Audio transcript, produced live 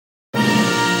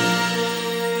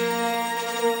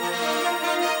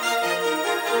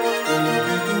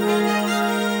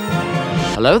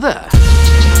hello there.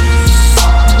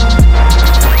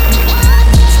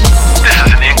 This is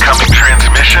an incoming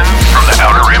transmission from the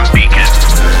Outer Rim Beacon.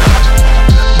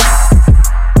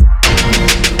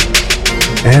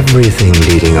 Everything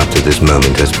leading up to this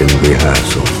moment has been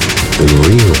rehearsal. The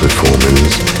real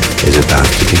performance is about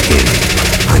to begin.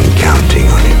 I'm counting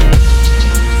on it.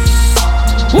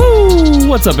 Woo!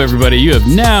 What's up, everybody? You have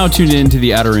now tuned in to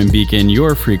the Outer Rim Beacon,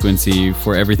 your frequency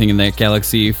for everything in that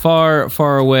galaxy far,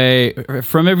 far away.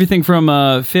 From everything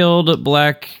from failed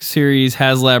Black Series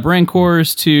HasLab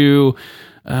Rancors to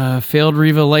failed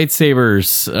Riva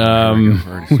lightsabers.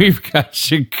 We've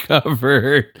got you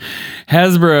covered.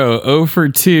 Hasbro 0 for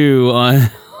 2 on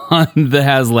the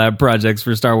HasLab projects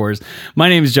for Star Wars. My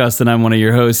name is Justin. I'm one of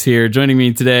your hosts here. Joining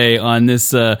me today on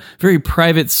this very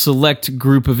private, select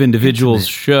group of individuals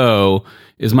show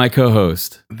is my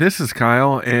co-host. This is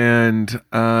Kyle, and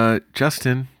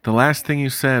Justin, the last thing you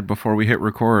said before we hit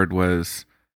record was,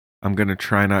 I'm going to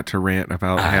try not to rant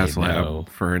about HasLab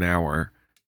for an hour.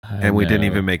 And we didn't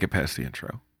even make it past the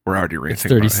intro. We're already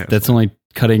ranting about HasLab. That's only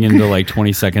cutting into like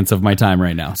 20 seconds of my time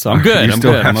right now. So I'm good.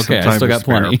 I'm okay. I still got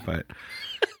plenty. But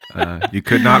you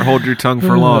could not hold your tongue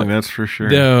for long, that's for sure.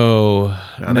 No,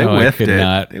 they whiffed it.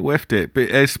 Not. They whiffed it.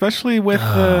 But especially with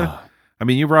I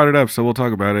mean, you brought it up, so we'll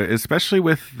talk about it. Especially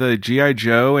with the G.I.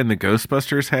 Joe and the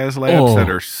Ghostbusters HasLabs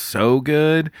that are so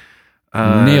good.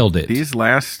 Nailed it. These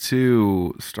last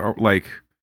two,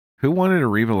 who wanted a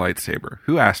Riva lightsaber?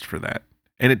 Who asked for that?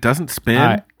 And it doesn't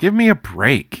spin? Give me a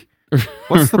break.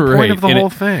 What's the point of the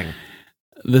whole thing?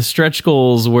 The stretch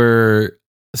goals were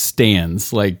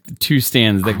stands, like two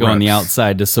stands that go on the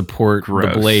outside to support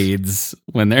the blades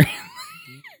when they're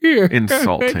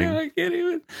insulting. I can't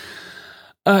even.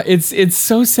 It's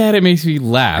so sad it makes me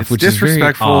laugh, it's which is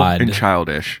disrespectful very odd and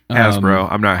childish.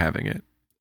 Hasbro, I'm not having it.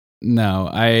 No,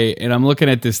 I'm looking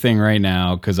at this thing right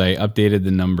now because I updated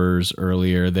the numbers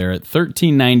earlier. They're at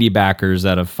 1,390 backers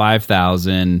out of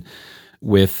 5,000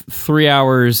 with 3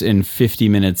 hours and 50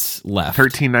 minutes left.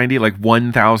 1,390, like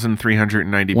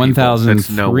 1,390 people.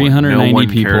 1,390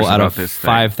 people out of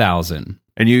 5,000.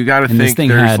 And you got to think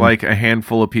there's like a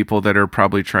handful of people that are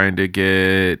probably trying to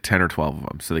get 10 or 12 of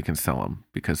them so they can sell them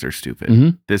because they're stupid.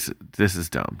 Mm-hmm. This is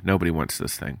dumb. Nobody wants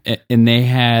this thing. And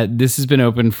this has been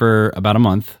open for about a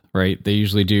month, right? They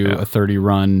usually do a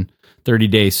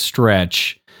 30-day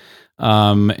stretch.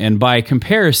 And by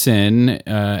comparison,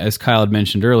 as Kyle had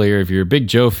mentioned earlier, if you're a big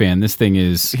Joe fan, this thing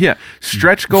is... Yeah,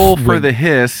 stretch goal for the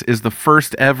Hiss is the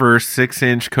first ever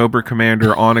 6-inch Cobra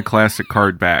Commander on a classic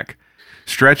card back.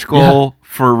 Stretch goal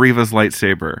for Riva's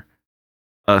lightsaber,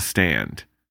 a stand.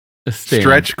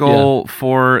 Stretch goal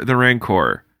for the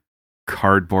Rancor,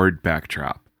 cardboard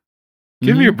backdrop.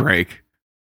 Give me a break.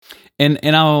 And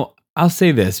I'll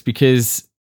say this because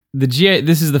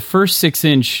this is the first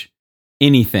 6-inch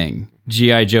anything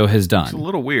G.I. Joe has done. It's a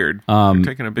little weird. They're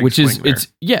taking a big swing there.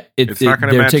 It's not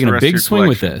going to match the rest of your collection. They're taking a big swing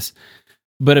with this.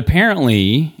 But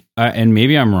apparently, and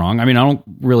maybe I'm wrong. I mean, I don't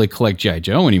really collect G.I.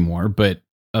 Joe anymore, but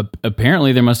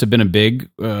apparently there must have been a big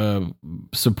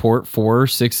support for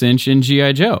 6-inch in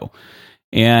G.I. Joe.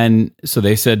 And so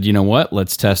they said, you know what,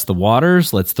 let's test the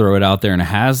waters. Let's throw it out there in a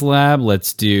HasLab.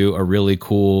 Let's do a really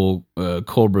cool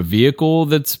Cobra vehicle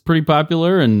that's pretty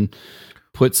popular and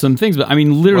put some things. But I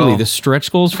mean, literally the stretch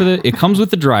goals for it comes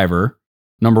with the driver,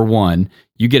 number one.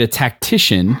 You get a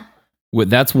tactician.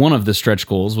 That's one of the stretch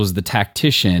goals was the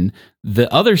tactician.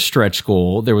 The other stretch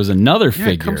goal, there was another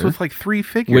figure. It comes with like 3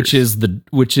 figures, which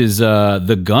is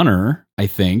the gunner, I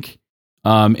think.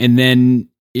 And then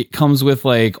it comes with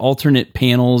like alternate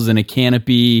panels and a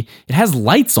canopy. It has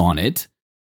lights on it.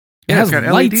 It has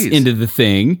lights LEDs into the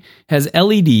thing. It has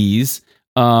LEDs.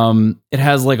 It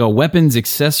has like a weapons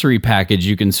accessory package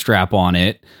you can strap on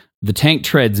it. The tank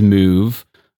treads move.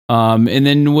 And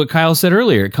then what Kyle said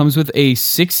earlier, it comes with a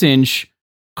 6-inch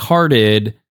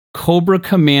carded Cobra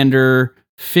Commander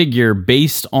figure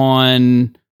based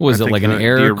on, what was it, like an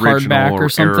Air card back or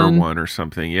something? Air one or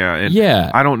something, yeah. And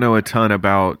I don't know a ton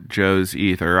about Joe's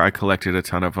either. I collected a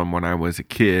ton of them when I was a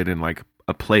kid and like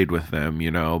played with them,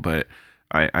 you know, but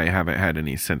I haven't had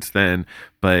any since then.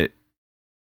 But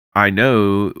I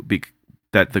know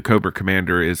that the Cobra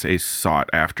Commander is a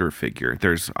sought-after figure.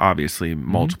 There's obviously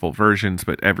multiple versions,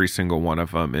 but every single one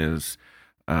of them is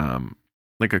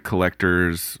like a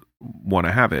collector's want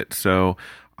to have it. So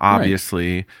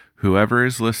obviously, whoever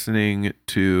is listening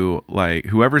to, like,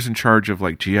 whoever's in charge of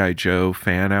like G.I. Joe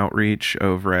fan outreach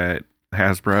over at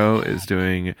Hasbro is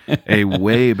doing a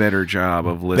way better job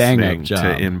of listening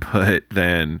to input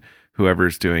than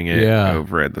whoever's doing it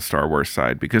over at the Star Wars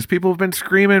side, because people have been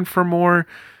screaming for more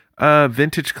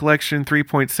Vintage Collection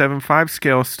 3.75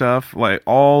 scale stuff, like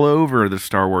all over the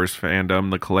Star Wars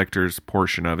fandom, the collector's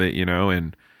portion of it,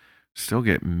 and still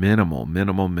get minimal.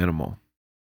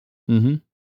 Mm-hmm.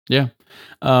 Yeah.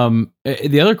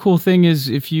 The other cool thing is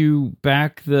if you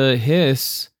back the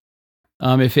Hiss,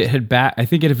 if it had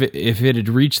if it had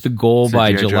reached the goal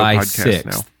by July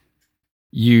 6th,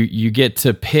 you get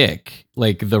to pick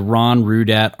like the Ron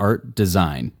Rudat art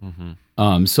design. Mm-hmm.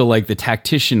 So like the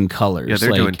tactician colors. Yeah,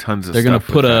 they're doing tons of stuff. They're going to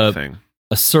put a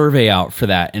survey out for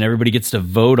that, and everybody gets to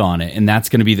vote on it, and that's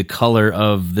going to be the color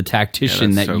of the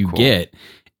tactician that you get.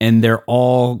 And they're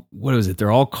all, what is it? They're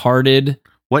all carded.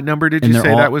 What number did you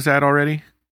say that was at already?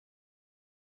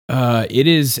 It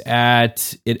is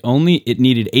at, it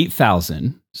needed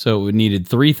 8,000. So it needed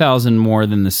 3,000 more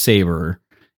than the Saber.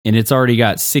 And it's already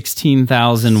got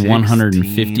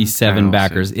 16,157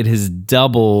 backers. It has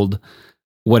doubled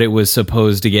what it was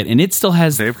supposed to get. And it still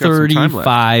has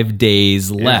 35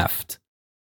 days left.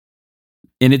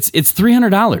 And it's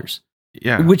 $300.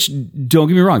 Yeah. Which, don't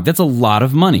get me wrong, that's a lot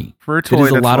of money. For a toy,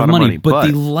 that's a lot of money. But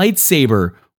the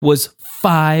lightsaber was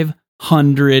 $500.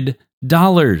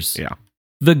 Yeah.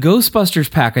 The Ghostbusters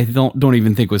pack, I don't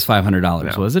even think was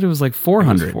 $500, was it? It was like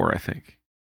 $400. It was $400, I think.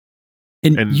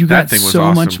 And you got so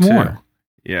awesome much more. Too.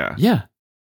 Yeah. Yeah.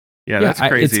 Yeah, that's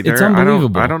crazy. It's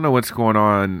unbelievable. I don't know what's going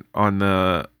on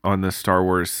the Star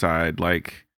Wars side.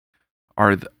 Like,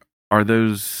 are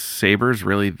those sabers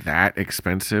really that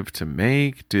expensive to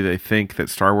make? Do they think that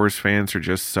Star Wars fans are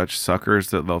just such suckers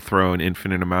that they'll throw an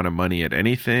infinite amount of money at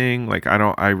anything? Like,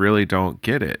 I really don't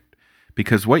get it.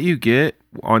 Because what you get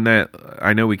on that,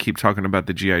 I know we keep talking about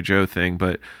the G.I. Joe thing,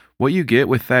 but what you get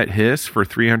with that Hiss for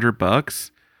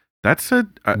 $300, that's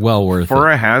well worth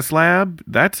for it. A HasLab.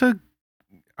 That's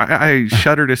I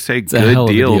shudder to say good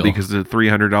deal because it's a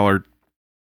 $300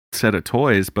 set of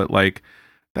toys, but like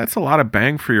that's a lot of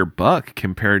bang for your buck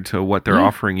compared to what they're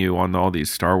offering you on all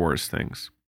these Star Wars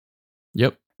things.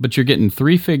 Yep, but you're getting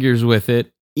 3 figures with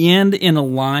it, and in a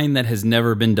line that has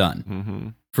never been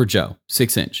done for Joe,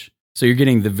 6-inch. So you're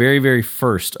getting the very, very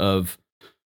first of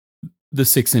the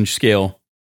 6-inch scale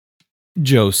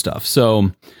Joe stuff.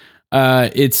 So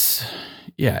it's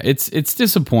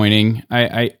disappointing.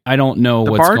 I don't know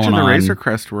what's going on. The barge and the Razor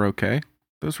Crest were okay.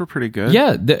 Those were pretty good.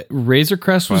 Yeah, the Razor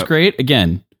Crest was great.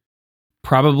 Again,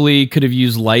 probably could have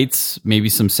used lights, maybe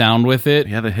some sound with it.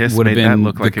 Yeah, the Hiss made that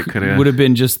look like it could have would have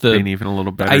been just the even a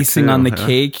little better icing on the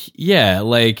cake. Yeah,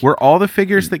 like were all the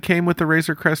figures that came with the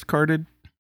Razor Crest carded?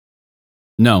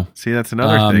 No. See, that's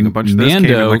another thing. A bunch of those came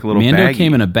in like a little Mando baggie.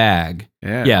 came in a bag.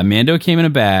 Yeah, Mando came in a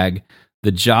bag.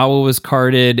 The Jawa was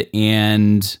carded,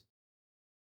 and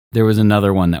there was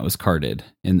another one that was carded.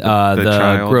 And the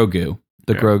Grogu.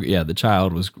 The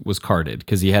child was carded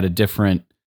because he had a different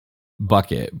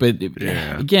bucket. But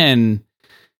again,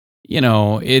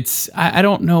 it's I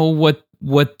don't know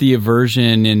what the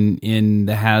aversion in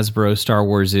the Hasbro Star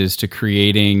Wars is to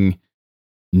creating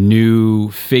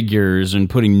new figures and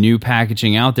putting new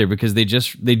packaging out there, because they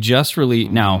just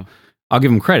released. Now I'll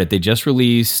give them credit, they just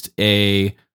released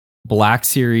a Black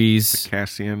Series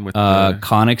Cassian with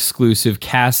con exclusive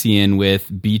Cassian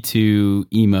with B2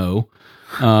 Emo,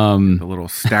 the little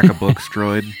stack of books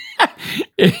droid.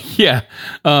 Yeah,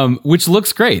 which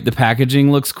looks great. The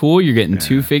packaging looks cool. You're getting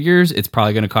 2 figures. It's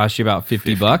probably going to cost you about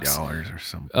 $50 or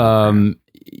something.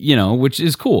 Which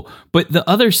is cool. But the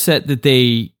other set that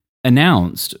they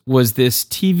announced was this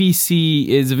TVC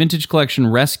is a Vintage Collection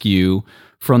Rescue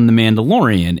from The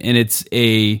Mandalorian, and it's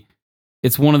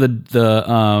one of the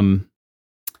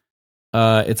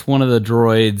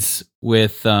droids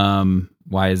with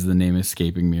why is the name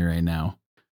escaping me right now?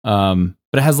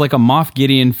 But it has like a Moff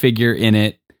Gideon figure in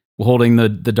it holding the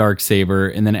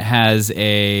Darksaber, and then it has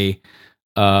a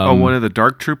one of the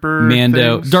Dark Trooper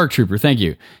Mando things? Dark Trooper, thank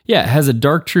you. Yeah, it has a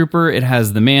Dark Trooper, it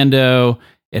has the Mando,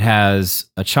 it has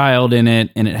a child in it,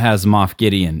 and it has Moff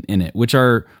Gideon in it, which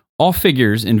are all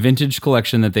figures in Vintage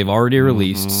Collection that they've already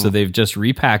released. So they've just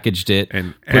repackaged it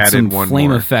and put some flame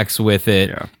more effects with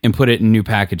it and put it in new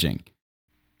packaging.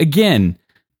 Again,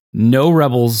 no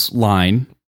Rebels line,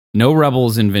 no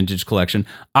Rebels in Vintage Collection.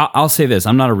 I'll say this,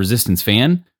 I'm not a Resistance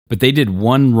fan, but they did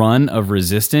one run of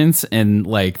Resistance and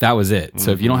like that was it.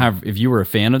 So if you were a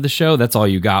fan of the show, that's all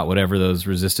you got, whatever those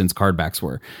Resistance card backs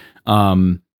were.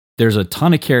 There's a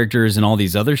ton of characters in all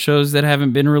these other shows that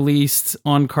haven't been released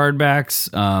on card backs.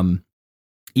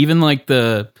 Even like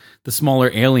the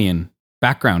smaller alien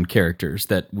background characters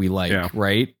that we like,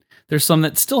 right? There's some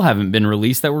that still haven't been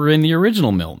released that were in the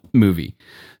original movie.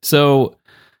 So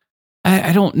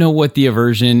I don't know what the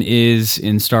aversion is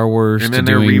in Star Wars. And then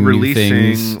to they're doing re-releasing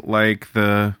new things. like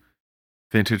the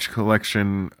vintage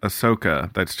collection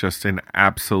Ahsoka that's just an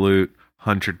absolute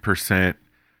 100%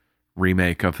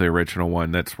 remake of the original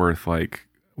one that's worth like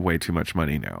way too much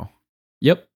money now.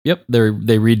 Yep.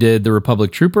 They redid the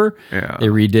Republic Trooper. Yeah. They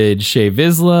redid Shea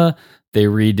Vizsla. They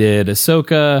redid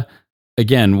Ahsoka.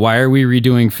 Again, why are we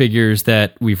redoing figures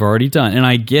that we've already done? And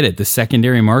I get it. The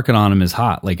secondary market on them is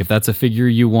hot. Like if that's a figure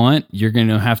you want, you're going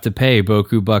to have to pay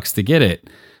Boku bucks to get it.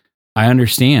 I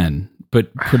understand.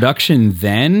 But production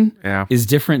then is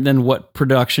different than what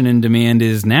production and demand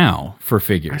is now for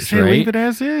figures, I say right? Leave it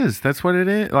as is. That's what it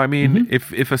is. I mean, if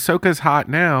Ahsoka's hot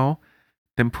now,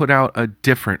 then put out a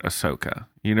different Ahsoka.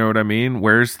 You know what I mean?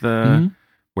 Where's the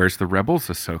Rebels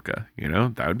Ahsoka? You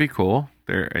know, that would be cool.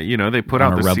 They put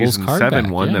out the Rebels season 7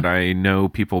 back, one that I know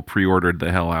people pre-ordered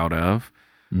the hell out of.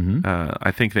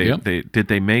 I think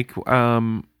they make a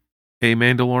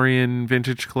Mandalorian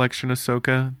vintage collection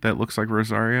Ahsoka that looks like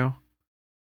Rosario.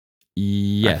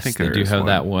 Yes, they do have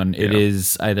that one. It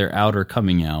is either out or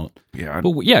coming out. Yeah,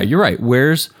 but yeah, you're right.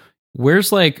 Where's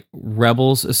like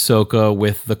Rebels Ahsoka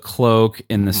with the cloak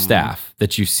and the staff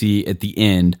that you see at the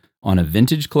end on a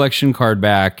vintage collection card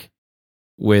back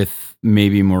with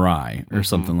maybe Morai or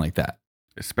something like that.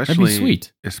 That'd be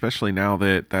sweet. Especially now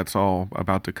that that's all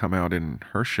about to come out in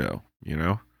her show, you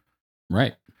know?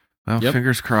 Right. Well,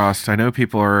 fingers crossed. I know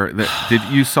people are.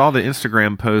 You saw the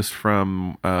Instagram post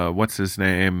from what's his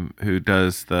name, who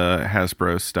does the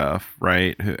Hasbro stuff,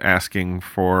 right? Who asking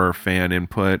for fan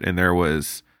input, and there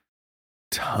was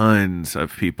tons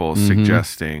of people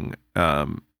suggesting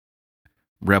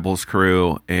Rebels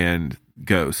Crew and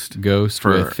Ghost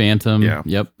with Phantom. Yeah.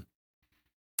 Yep.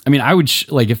 I mean, I would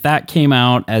if that came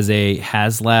out as a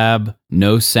HasLab,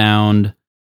 no sound.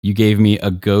 You gave me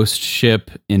a Ghost ship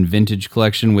in vintage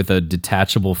collection with a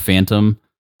detachable Phantom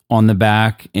on the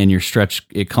back, and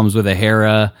it comes with a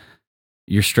Hera.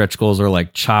 Your stretch goals are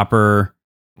like Chopper,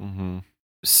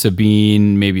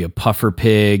 Sabine, maybe a Puffer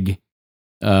Pig,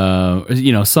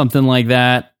 something like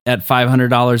that. At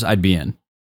 $500, I'd be in.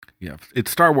 Yeah, it's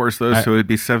Star Wars though, so it'd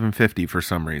be $750 for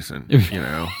some reason. You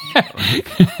know,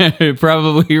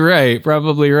 probably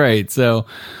right. So.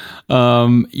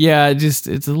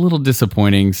 It's a little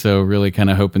disappointing. So really kind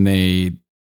of hoping they,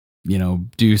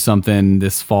 do something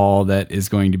this fall that is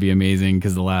going to be amazing,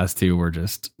 because the last two were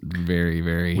just very,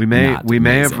 very. We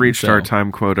may have reached our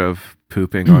time quote of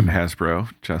pooping on Hasbro,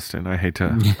 Justin. I hate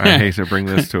to bring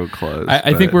this to a close.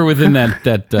 I think we're within that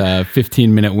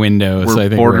 15-minute window. We're so I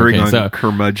think bordering we're okay. on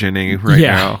curmudgeoning right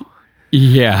now.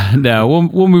 Yeah, no,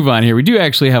 we'll move on here. We do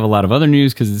actually have a lot of other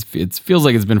news, because it feels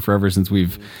like it's been forever since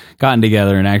we've gotten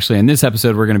together. And actually, in this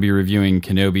episode, we're going to be reviewing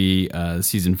Kenobi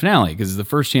season finale, because it's the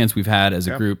first chance we've had as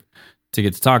a group to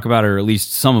get to talk about it, or at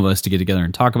least some of us to get together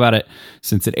and talk about it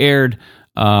since it aired.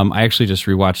 I actually just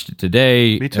rewatched it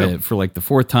today for like the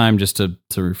fourth time, just to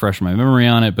refresh my memory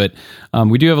on it. But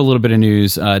we do have a little bit of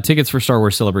news. Tickets for Star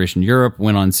Wars Celebration Europe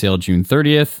went on sale June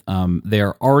 30th. They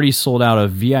are already sold out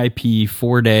of VIP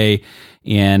 4-day.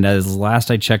 And as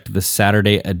last I checked, the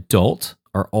Saturday adult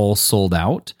are all sold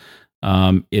out.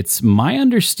 It's my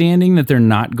understanding that they're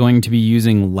not going to be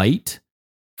using light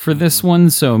for this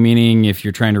one. So meaning if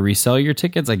you're trying to resell your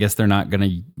tickets, I guess they're not going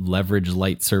to leverage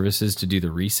light services to do the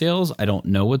resales. I don't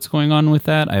know what's going on with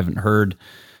that. I haven't heard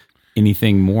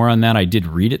anything more on that. I did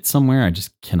read it somewhere. I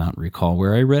just cannot recall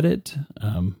where I read it.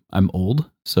 I'm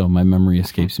old, so my memory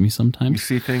escapes me sometimes. You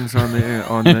see things on the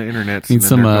internet. Need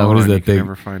some what is that? You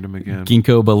never find them again.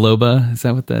 Ginkgo biloba, is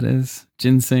that what that is?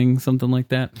 Ginseng, something like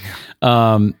that.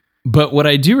 Yeah. But what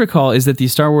I do recall is that the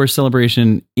Star Wars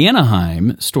Celebration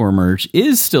Anaheim store merch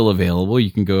is still available.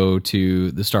 You can go to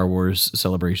the Star Wars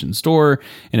Celebration store,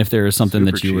 and if there is something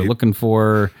that you were looking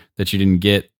for that you didn't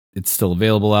get, it's still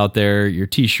available out there. Your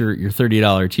t-shirt, your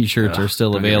 $30 t-shirts are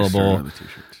still available.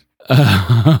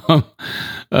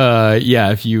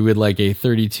 If you would like a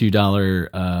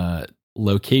 $32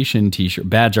 location t-shirt,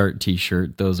 badge art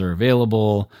t-shirt, those are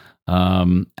available.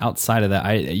 Outside of that,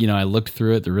 I looked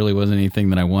through it. There really wasn't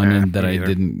anything that I wanted that I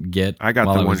didn't get. I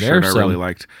got the one shirt I really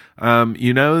liked. I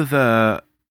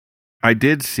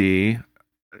did see.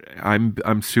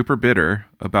 I'm super bitter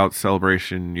about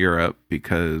Celebration Europe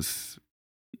because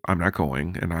I'm not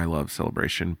going, and I love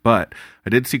Celebration. But I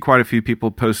did see quite a few people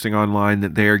posting online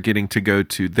that they are getting to go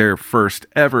to their first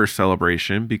ever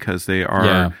celebration because they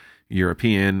are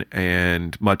European,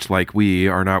 and much like we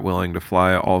are not willing to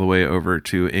fly all the way over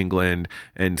to England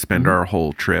and spend our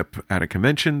whole trip at a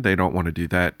convention. They don't want to do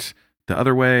that the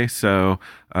other way. So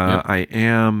I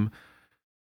am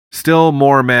Still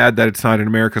more mad that it's not in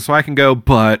America, so I can go,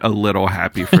 but a little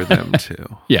happy for them too.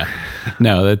 Yeah,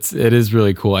 no, it is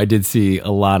really cool. I did see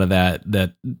a lot of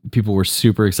that people were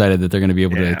super excited that they're going to be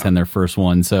able to attend their first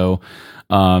one. So,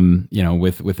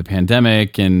 with the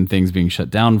pandemic and things being shut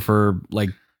down for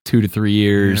like 2 to 3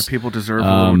 years, people deserve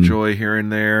a little joy here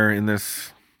and there in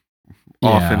this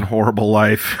often horrible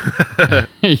life.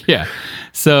 Yeah.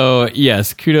 So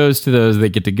yes, kudos to those that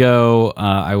get to go.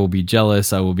 I will be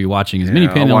jealous. I will be watching as many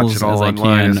panels as I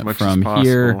can from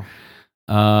here.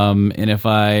 And if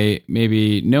I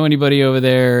maybe know anybody over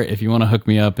there, if you want to hook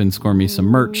me up and score me some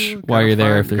merch while you're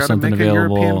there, if there's something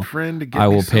available, I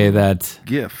will pay that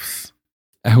gifts.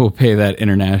 I will pay that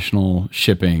international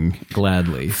shipping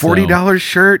gladly. $40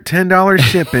 shirt, $10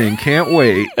 shipping. Can't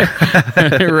wait.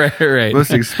 Right.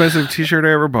 Most expensive t-shirt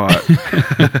I ever bought.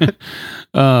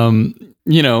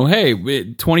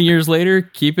 Hey, 20 years later,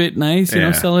 keep it nice.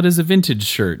 Sell it as a vintage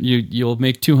shirt. You'll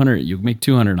make 200. You'll make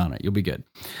 200 on it. You'll be good.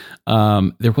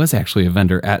 There was actually a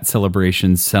vendor at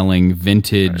Celebration selling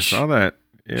vintage I saw that.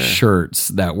 Shirts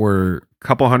that were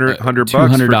couple $100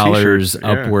 $200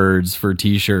 upwards for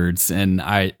t-shirts. And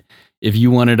if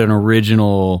you wanted an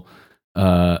original,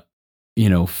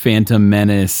 Phantom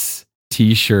Menace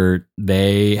t-shirt,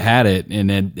 they had it,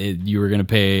 and you were going to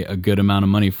pay a good amount of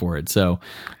money for it. So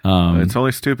it's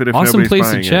only stupid if awesome nobody's place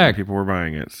buying to check. it. People were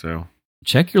buying it. So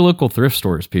check your local thrift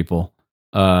stores, people.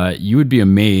 You would be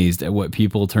amazed at what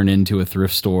people turn into a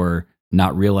thrift store,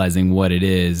 not realizing what it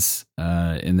is,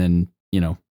 and then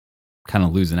kind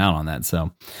of losing out on that.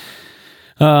 So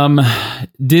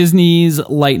Disney's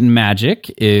Light and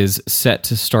Magic is set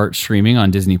to start streaming on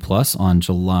Disney Plus on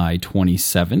July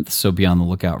 27th. So be on the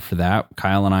lookout for that.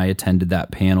 Kyle and I attended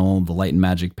that panel, the Light and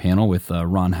Magic panel, with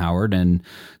Ron Howard and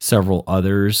several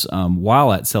others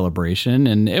while at Celebration.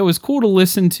 And it was cool to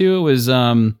listen to. It was,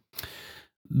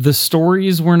 the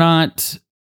stories were not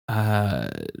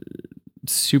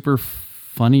super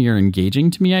funny or engaging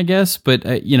to me, I guess, but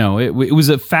it was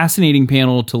a fascinating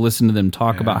panel to listen to them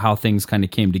talk about how things kind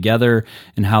of came together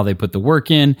and how they put the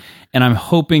work in. And I'm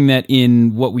hoping that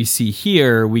in what we see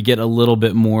here, we get a little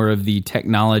bit more of the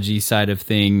technology side of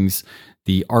things,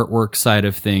 the artwork side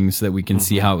of things, so that we can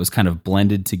see how it was kind of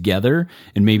blended together,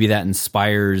 and maybe that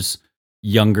inspires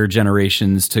younger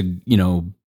generations to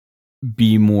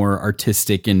be more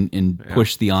artistic and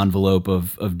push the envelope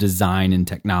of design and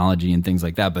technology and things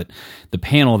like that. But the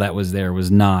panel that was there was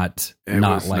not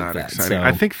like that. Exciting.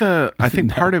 So, I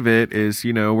think part of it is,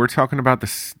 we're talking about the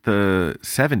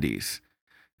 70s,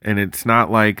 and it's not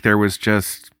like there was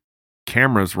just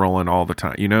cameras rolling all the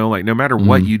time, like no matter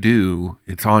what you do,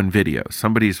 it's on video.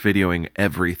 Somebody's videoing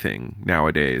everything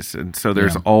nowadays. And so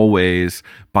there's always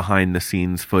behind the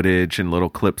scenes footage and little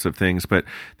clips of things, but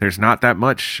there's not that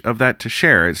much of that to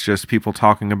share. It's just people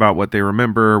talking about what they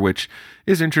remember, which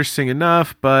is interesting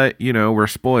enough, but we're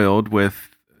spoiled with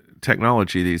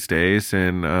technology these days.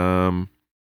 And, I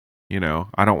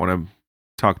don't want to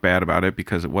talk bad about it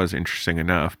because it was interesting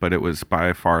enough, but it was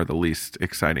by far the least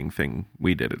exciting thing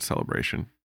we did at Celebration.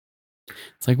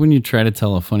 It's like when you try to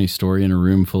tell a funny story in a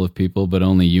room full of people, but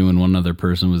only you and one other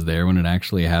person was there when it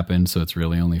actually happened. So it's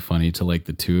really only funny to like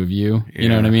the two of you. You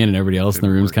know what I mean? And everybody else in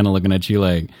the room is kind of looking at you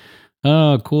like,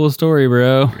 oh, cool story,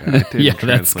 bro. Yeah,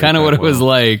 that's kind of what it was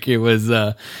like. It was,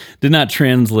 did not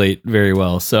translate very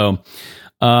well. So,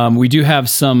 we do have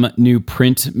some new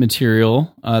print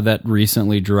material that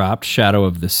recently dropped. Shadow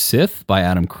of the Sith by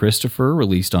Adam Christopher,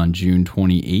 released on June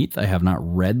 28th. I have not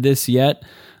read this yet.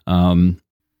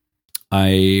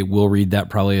 I will read that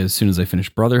probably as soon as I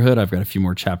finish Brotherhood. I've got a few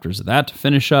more chapters of that to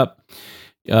finish up.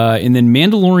 And then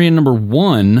Mandalorian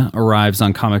 #1 arrives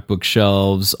on comic book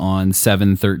shelves on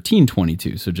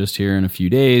 7/13/22. So just here in a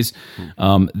few days.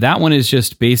 That one is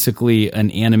just basically an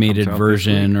animated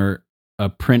version or a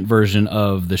print version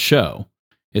of the show.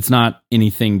 It's not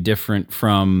anything different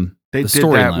from the storyline. They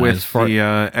did that with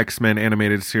the X-Men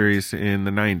animated series in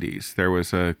the 90s. There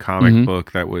was a comic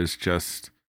book that was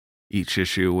just, each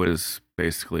issue was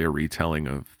basically a retelling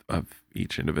of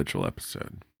each individual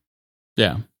episode.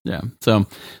 Yeah. So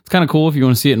it's kind of cool if you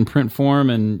want to see it in print form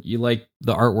and you like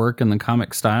the artwork and the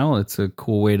comic style. It's a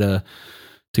cool way to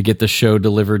get the show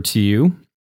delivered to you.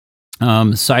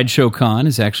 Sideshow Con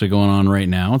is actually going on right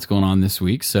now. It's going on this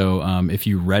week. So if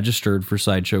you registered for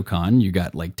Sideshow Con, you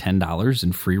got like $10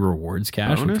 in free rewards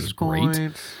cash, which was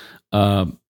great.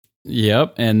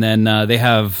 Yep, and then they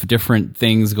have different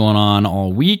things going on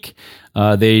all week.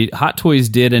 Hot Toys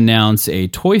did announce a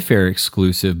Toy Fair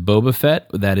exclusive Boba Fett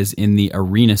that is in the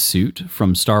arena suit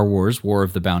from Star Wars: War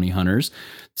of the Bounty Hunters.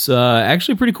 It's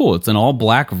actually pretty cool. It's an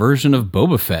all-black version of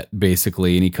Boba Fett,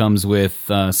 basically, and he comes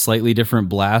with slightly different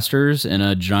blasters and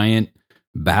a giant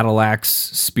battle axe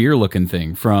spear-looking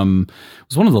thing from, it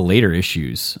was one of the later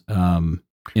issues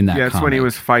in that it's comic. when he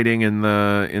was fighting in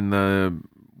the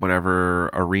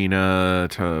whatever arena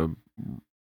to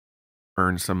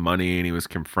earn some money, and he was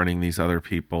confronting these other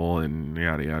people and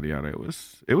yada yada yada.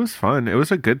 It was fun. It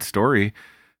was a good story,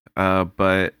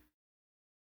 but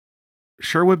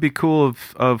sure would be cool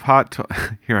of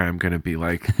here I am going to be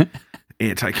like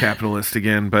anti-capitalist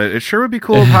again, but it sure would be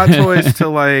cool of Hot Toys to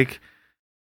like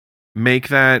make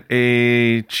that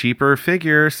a cheaper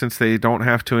figure, since they don't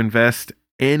have to invest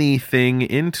anything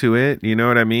into it. You know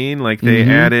what I mean? Like they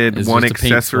added one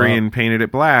accessory and painted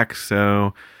it black.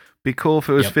 So be cool if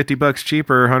it was $50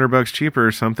 cheaper, $100 cheaper,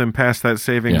 or something, pass that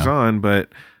savings on. But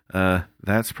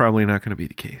that's probably not going to be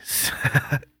the case.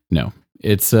 No,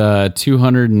 it's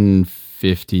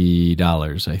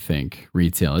 $250, I think,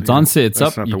 retail. It's on sale. It's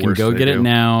up. You can go get it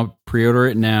now. Pre-order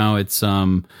it now. It's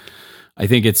I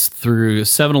think it's through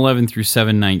 7-11 through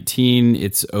 7/19.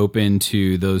 It's open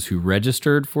to those who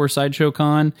registered for Sideshow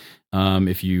Con.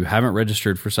 If you haven't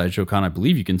registered for Sideshow Con, I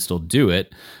believe you can still do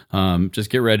it. Just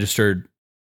get registered.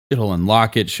 It'll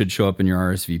unlock it, should show up in your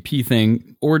RSVP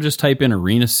thing, or just type in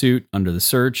Arena Suit under the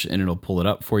search and it'll pull it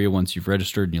up for you once you've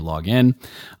registered and you log in.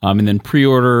 And then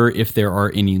pre-order, if there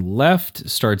are any left,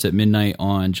 starts at midnight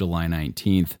on July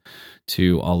 19th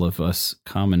to all of us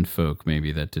common folk,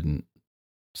 maybe, that didn't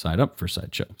sign up for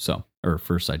Sideshow. Or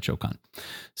for Sideshow Con.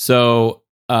 So,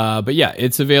 but yeah,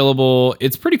 it's available.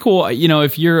 It's pretty cool. You know,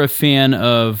 if you're a fan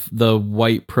of the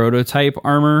white prototype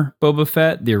armor Boba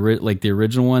Fett, the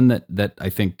original one that I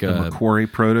think the McQuarrie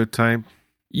prototype.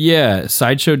 Yeah,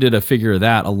 Sideshow did a figure of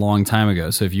that a long time ago.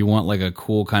 So if you want like a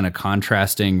cool kind of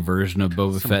contrasting version of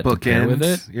Boba Fett to pair with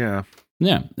it, yeah,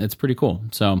 it's pretty cool.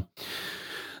 So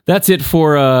that's it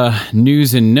for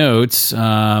news and notes.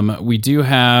 We do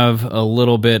have a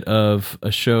little bit of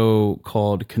a show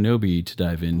called Kenobi to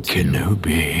dive into.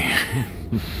 Kenobi.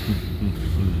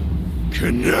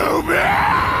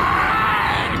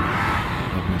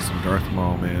 Love me some Darth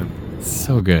Maul, man.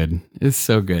 So good. It's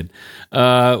so good.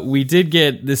 We did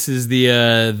get, this is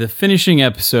the finishing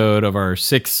episode of our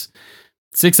six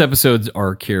episodes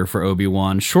arc here for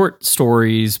Obi-Wan. Short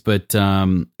stories, but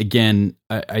again,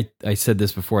 I said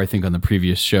this before, I think on the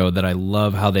previous show, that I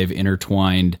love how they've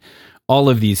intertwined all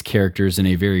of these characters in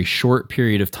a very short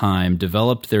period of time,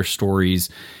 developed their stories,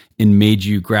 and made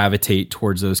you gravitate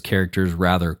towards those characters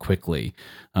rather quickly.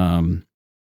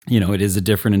 You know, it is a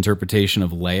different interpretation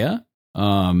of Leia.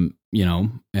 You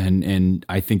know, and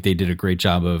I think they did a great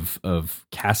job of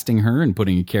casting her and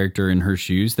putting a character in her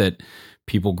shoes that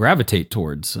people gravitate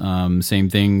towards. Same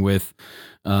thing with,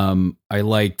 I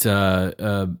liked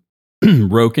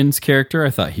Roken's character. I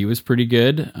thought he was pretty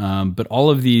good. But all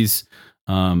of these,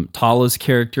 Tala's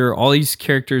character, all these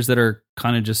characters that are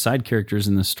kind of just side characters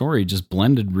in the story just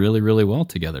blended really, really well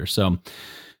together. So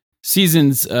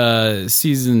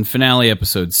season finale,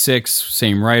 episode 6,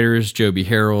 same writers, Joby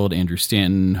Harold, Andrew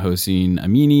Stanton, Hossein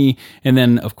Amini, and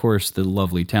then, of course, the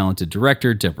lovely, talented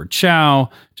director, Deborah Chow,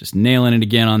 just nailing it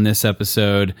again on this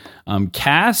episode.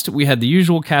 Cast, we had the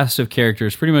usual cast of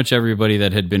characters, pretty much everybody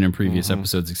that had been in previous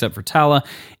episodes except for Tala,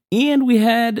 and we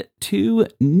had 2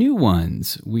 new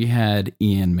ones. We had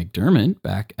Ian McDermott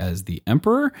back as the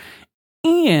Emperor,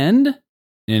 and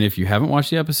if you haven't watched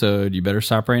the episode, you better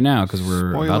stop right now because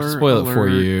we're about to spoil it for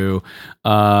you.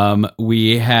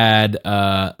 We had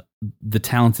the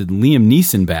talented Liam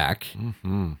Neeson back,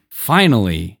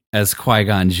 finally, as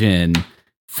Qui-Gon Jinn,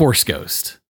 Force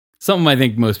Ghost. Something I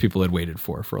think most people had waited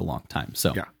for a long time.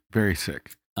 So yeah, very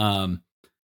sick.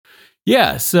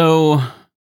 Yeah, so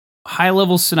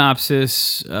high-level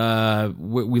synopsis.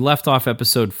 We left off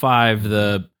episode 5,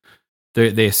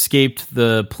 They escaped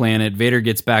the planet. Vader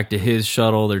gets back to his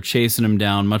shuttle. They're chasing him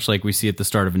down, much like we see at the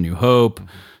start of A New Hope.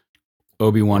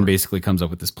 Obi-Wan basically comes up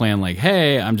with this plan like,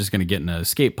 hey, I'm just going to get in an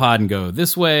escape pod and go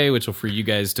this way, which will free you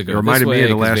guys to go this way. It reminded me of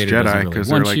The Last Jedi because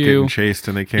they're like getting chased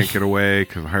and they can't get away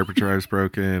because the hyperdrive's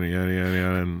broken and yada, yada,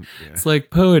 yada. And, yeah. It's like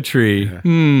poetry.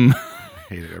 Yeah.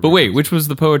 But wait, which was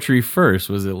the poetry first?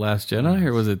 Was it Last Jedi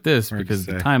or was it this? Because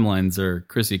the timelines are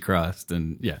crissy-crossed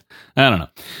and yeah, I don't know.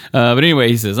 But anyway,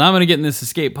 he says, I'm going to get in this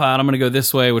escape pod. I'm going to go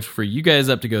this way, which for you guys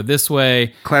up to go this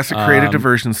way. Classic creative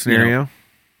diversion scenario.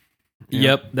 You know,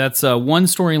 yep, that's one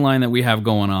storyline that we have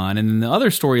going on. And then the other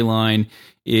storyline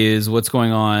is what's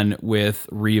going on with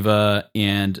Reva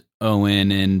and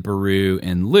Owen and Beru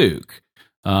and Luke,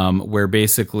 where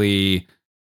basically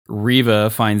Reva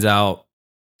finds out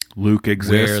Luke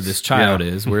exists, where this child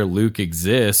is, where Luke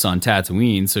exists on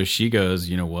Tatooine. So she goes,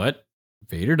 you know what?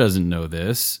 Vader doesn't know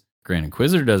this. Grand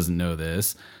Inquisitor doesn't know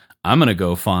this. I'm going to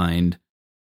go find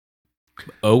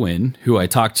Owen, who I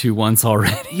talked to once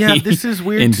already. Yeah, this is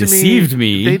weird and to deceived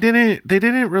me. They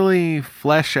didn't really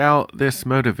flesh out this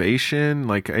motivation.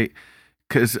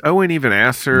 Because Owen even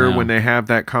asks her when they have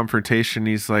that confrontation,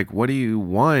 he's like, what do you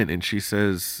want? And she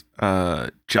says,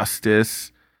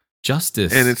 justice.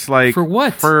 Justice. And it's like, for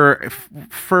what?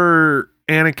 For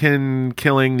Anakin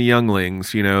killing the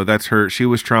younglings, that's her. She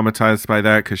was traumatized by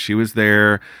that because she was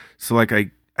there. So like,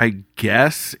 I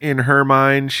guess in her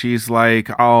mind, she's like,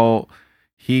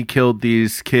 he killed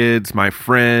these kids, my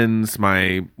friends,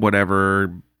 my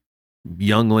whatever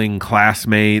youngling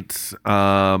classmates,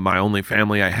 my only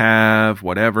family I have,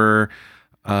 whatever.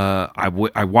 I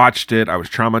watched it. I was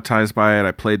traumatized by it.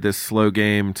 I played this slow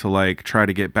game to like try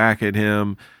to get back at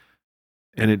him,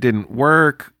 and it didn't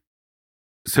work.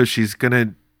 So she's going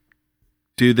to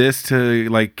do this to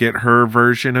like get her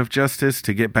version of justice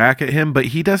to get back at him, but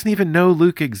he doesn't even know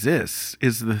Luke exists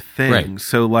is the thing. Right.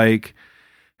 So like,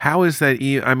 how is that?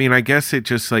 I mean, I guess it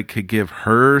just like could give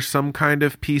her some kind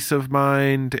of peace of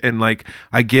mind. And like,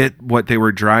 I get what they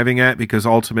were driving at, because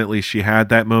ultimately she had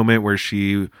that moment where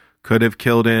she could have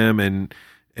killed him,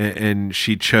 and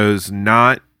she chose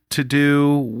not to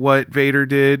do what Vader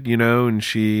did, and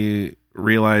she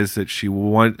realized that she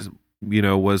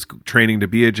was training to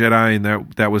be a Jedi,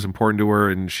 and that was important to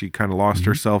her, and she kind of lost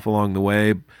herself along the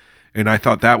way. And I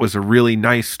thought that was a really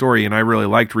nice story, and I really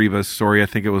liked Reva's story. I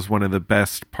think it was one of the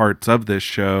best parts of this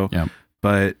show. Yeah.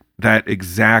 But that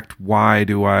exact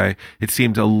it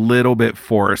seemed a little bit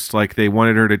forced. Like they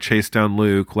wanted her to chase down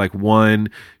Luke, like 1,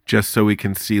 just so we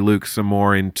can see Luke some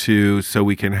more, and 2, so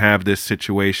we can have this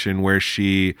situation where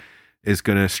she is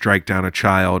going to strike down a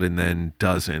child and then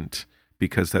doesn't,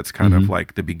 because that's kind of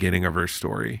like the beginning of her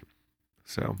story.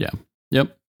 So, yeah.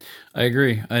 Yep. I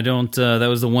agree. I don't, that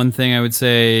was the one thing I would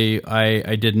say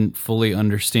I didn't fully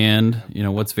understand.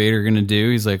 What's Vader going to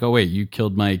do? He's like, oh wait, you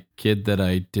killed my kid that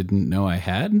I didn't know I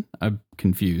had? I'm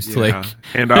confused. Yeah.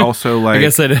 And I also like, I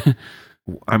guess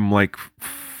I'm like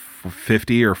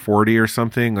 50 or 40 or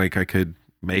something. Like I could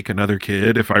make another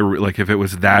kid if if it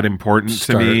was that important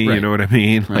to me, right. You know what I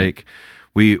mean? Right. Like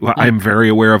I'm very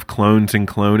aware of clones and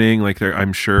cloning. Like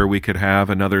I'm sure we could have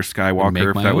another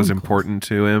Skywalker if that was important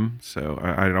to him. So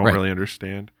I don't really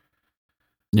understand.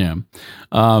 Yeah.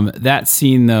 That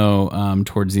scene though,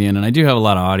 towards the end, and I do have a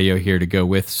lot of audio here to go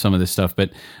with some of this stuff,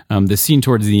 but the scene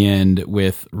towards the end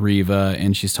with Reva,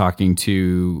 and she's talking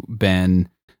to Ben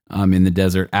in the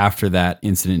desert after that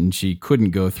incident, and she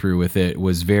couldn't go through with it,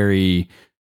 was very,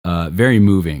 very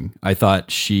moving. I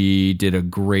thought she did a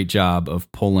great job of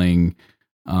pulling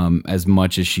as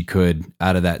much as she could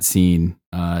out of that scene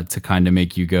to kind of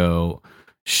make you go,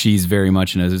 she's very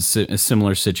much in a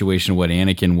similar situation to what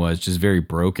Anakin was, just very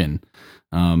broken,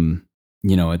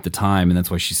 at the time. And that's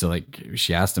why she said, like,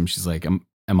 she asked him, she's like,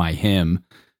 am I him?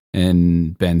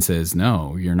 And Ben says,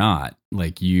 no, you're not.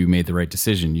 Like, you made the right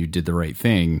decision. You did the right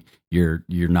thing. You're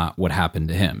not what happened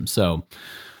to him. So,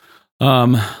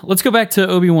 let's go back to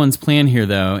Obi-Wan's plan here,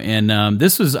 though. And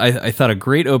this was, I thought, a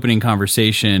great opening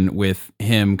conversation with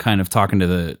him, kind of talking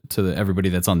to everybody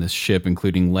that's on this ship,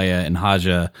 including Leia and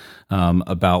Haja,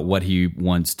 about what he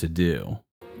wants to do.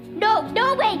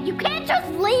 No, wait! You can't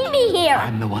just leave me here.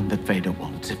 I'm the one that Vader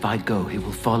wants. If I go, he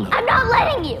will follow. I'm not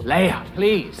letting you. Leia,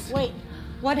 please. Wait,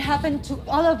 what happened to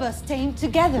all of us staying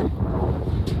together?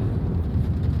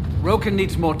 Roken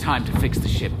needs more time to fix the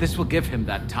ship. This will give him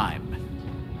that time.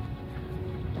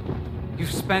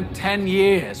 You've spent 10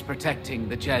 years protecting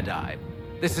the Jedi.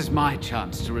 This is my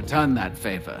chance to return that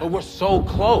favor. But we're so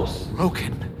close.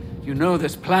 Roken, you know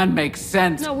this plan makes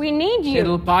sense. No, we need you.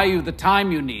 It'll buy you the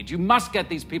time you need. You must get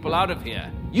these people out of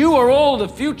here. You are all the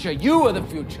future. You are the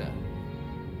future.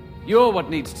 You're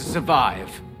what needs to survive.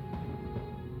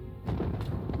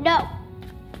 No.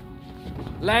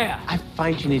 Leia. I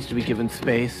find she needs to be given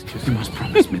space. You must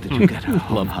promise me that you'll get her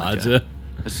home, Love Haja.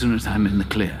 as soon as I'm in the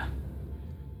clear.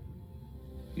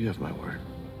 You have my word.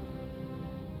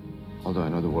 Although I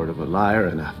know the word of a liar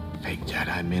and a fake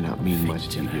Jedi may not mean much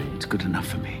to you. It's good enough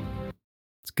for me.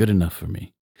 It's good enough for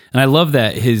me. And I love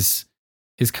that his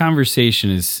conversation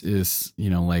is,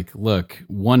 like, look,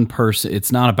 one person,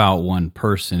 it's not about one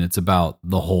person, it's about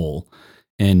the whole.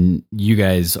 And you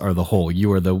guys are the whole.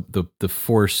 You are the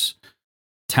Force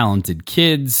talented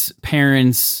kids,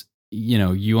 parents,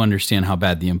 you understand how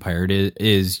bad the Empire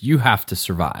is. You have to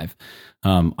survive.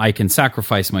 I can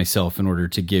sacrifice myself in order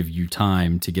to give you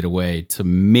time to get away, to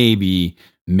maybe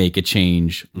make a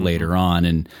change later on.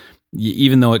 And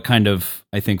even though it kind of,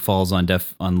 I think, falls on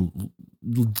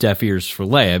deaf ears for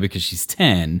Leia because she's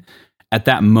 10, at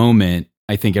that moment,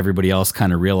 I think everybody else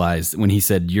kind of realized when he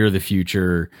said, "You're the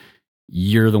future,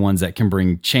 you're the ones that can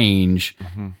bring change."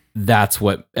 That's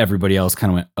what everybody else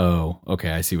kind of went, "Oh,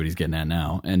 okay, I see what he's getting at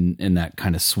now." And that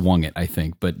kind of swung it, I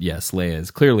think. But yes, Leia is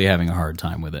clearly having a hard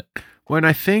time with it. Well, and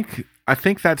I think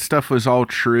that stuff was all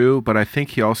true, but I think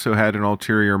he also had an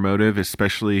ulterior motive,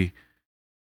 especially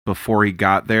before he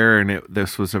got there. And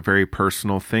this was a very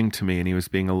personal thing to me, and he was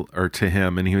being to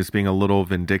him, and he was being a little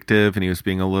vindictive, and he was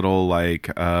being a little like,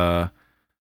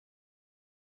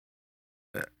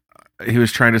 he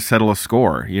was trying to settle a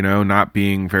score, not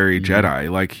being very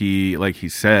Jedi. Like he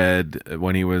said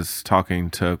when he was talking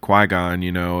to Qui-Gon,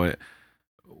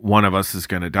 one of us is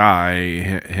going to die,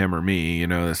 him or me,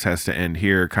 this has to end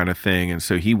here kind of thing. And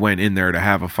so he went in there to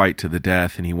have a fight to the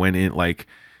death. And he went in like,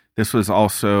 this was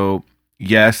also,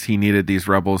 yes, he needed these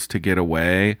rebels to get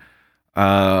away.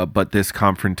 But this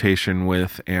confrontation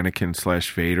with Anakin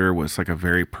 / Vader was like a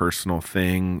very personal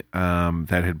thing,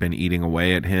 that had been eating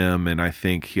away at him. And I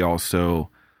think he also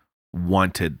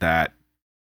wanted that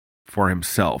for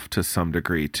himself to some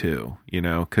degree too,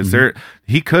 because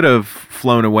he could have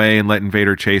flown away and let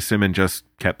Vader chase him and just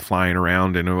kept flying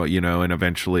around and, and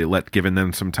eventually given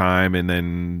them some time and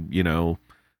then,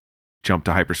 jumped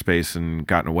to hyperspace and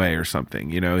gotten away or something.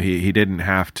 He didn't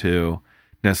have to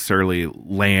necessarily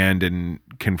land and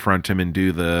confront him and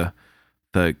do the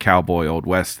cowboy Old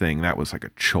West thing. That was like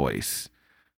a choice.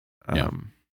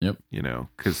 Yep.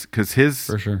 Because his,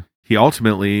 for sure. He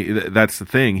ultimately, that's the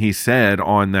thing, he said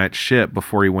on that ship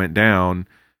before he went down,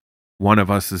 one of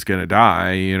us is going to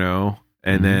die,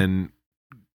 and then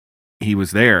he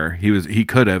was there. He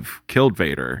could have killed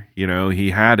Vader,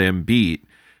 he had him beat,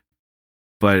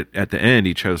 but at the end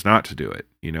he chose not to do it,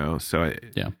 so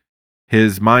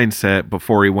his mindset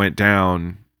before he went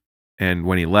down and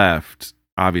when he left,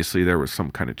 obviously there was some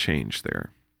kind of change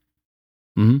there.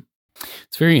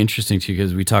 It's very interesting too,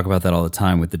 because we talk about that all the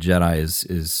time with the Jedi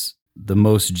is the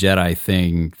most Jedi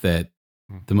thing that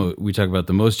we talk about.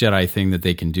 The most Jedi thing that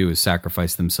they can do is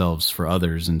sacrifice themselves for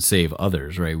others and save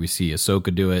others, right? We see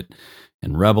Ahsoka do it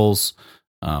in Rebels.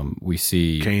 We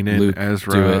see Kanan, Luke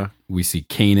Ezra. do it. We see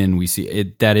Kanan. We see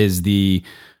it. That is the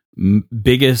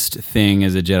biggest thing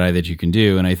as a Jedi that you can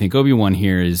do. And I think Obi-Wan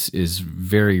here is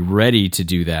very ready to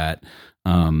do that.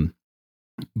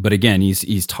 But again,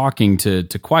 he's talking to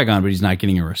Qui-Gon, but he's not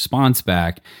getting a response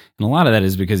back. And a lot of that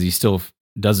is because he still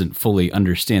doesn't fully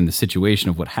understand the situation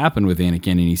of what happened with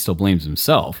Anakin, and he still blames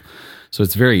himself. So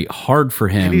it's very hard for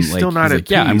him. And he's still not at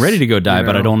peace, yeah, I'm ready to go die,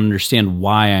 but I don't understand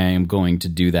why I am going to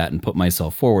do that and put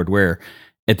myself forward. Where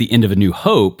at the end of A New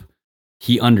Hope,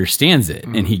 he understands it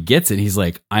and he gets it. He's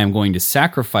like, I am going to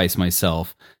sacrifice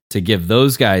myself to give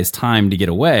those guys time to get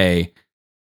away.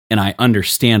 And I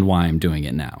understand why I'm doing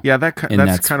it now. Yeah, that's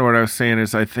kind of what I was saying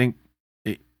is I think,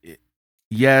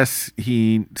 yes,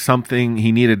 he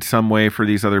needed some way for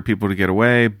these other people to get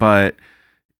away, but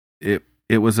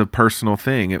it was a personal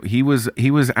thing. He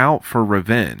was out for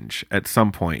revenge at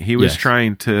some point. He was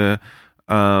trying to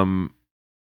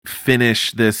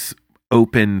finish this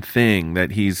open thing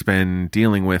that he's been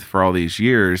dealing with for all these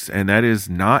years, and that is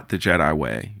not the Jedi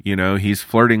way. He's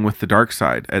flirting with the dark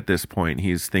side at this point.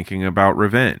 He's thinking about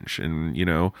revenge, and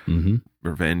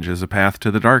revenge is a path to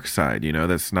the dark side.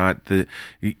 That's not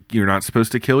you're not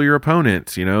supposed to kill your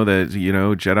opponents. That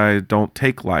Jedi don't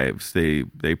take lives;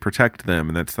 they protect them,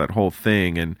 and that's that whole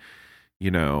thing. And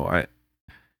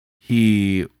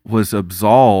he was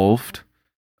absolved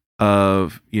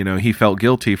of, he felt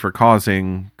guilty for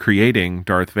creating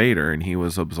Darth Vader, and he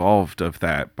was absolved of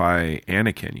that by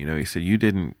Anakin. He said, you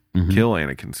didn't kill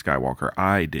Anakin Skywalker,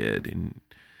 I did. And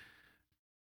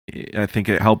I think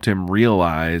it helped him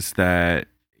realize that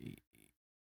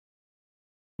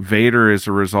Vader is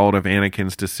a result of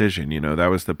Anakin's decision.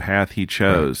 That was the path he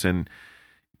chose. Right. And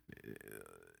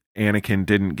Anakin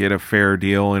didn't get a fair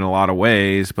deal in a lot of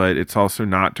ways, but it's also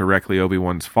not directly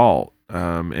Obi-Wan's fault.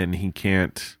 And he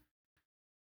can't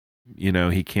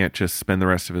just spend the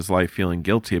rest of his life feeling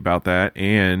guilty about that.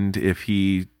 And if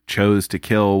he chose to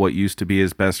kill what used to be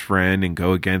his best friend and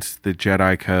go against the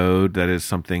Jedi code, that is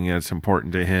something that's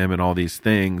important to him and all these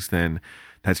things, then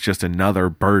that's just another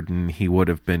burden he would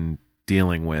have been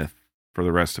dealing with for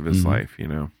the rest of his life,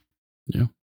 Yeah.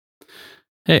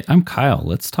 Hey, I'm Kyle.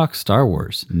 Let's talk Star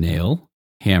Wars. Nail,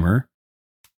 hammer,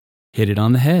 hit it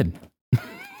on the head. I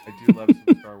do love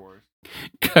some Star Wars.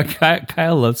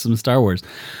 Kyle loves some Star Wars.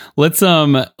 Let's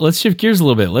shift gears a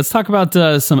little bit. Let's talk about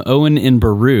some Owen and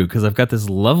Beru, because I've got this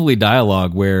lovely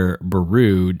dialogue where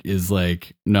Beru is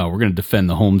like, "No, we're going to defend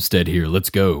the homestead here. Let's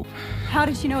go." How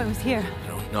did she know it was here? I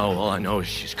don't know. All I know is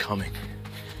she's coming.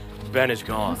 Ben is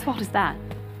gone. Whose fault is that?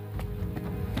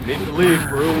 We need to leave,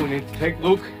 Beru. We need to take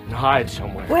Luke and hide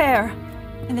somewhere. Where?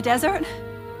 In the desert?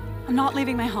 I'm not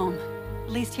leaving my home.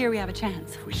 At least here we have a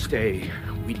chance. If we stay,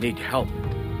 we need help.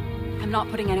 I'm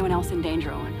not putting anyone else in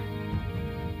danger, Owen.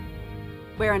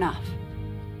 We're enough.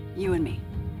 You and me.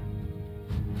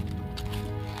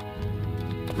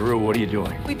 Beru, what are you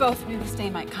doing? We both knew this day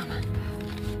might come.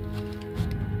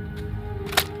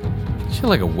 She had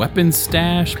like a weapon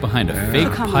stash behind a fake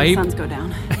Look how pipe. when the suns go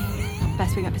down.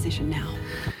 Best we got positioned now.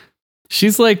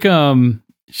 She's like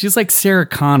Sarah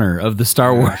Connor of the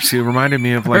Star Wars. She reminded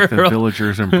me of like the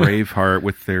villagers in Braveheart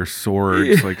with their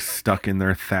swords like stuck in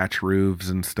their thatch roofs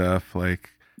and stuff. Like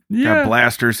got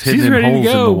blasters hidden in holes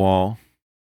in the wall.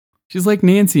 She's like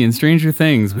Nancy in Stranger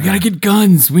Things. We gotta get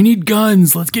guns. We need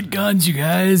guns. Let's get guns, you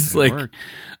guys.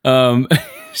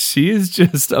 She is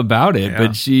just about it. Yeah.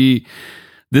 But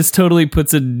this totally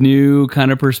puts a new kind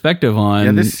of perspective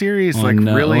on. This series,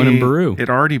 really, Owen and Beru. It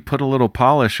already put a little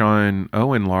polish on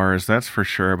Owen Lars, that's for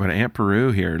sure. But Aunt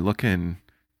Beru here, looking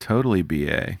totally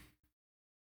BA.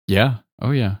 Yeah.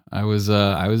 Oh yeah. I was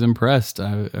impressed.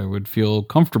 I would feel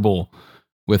comfortable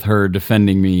with her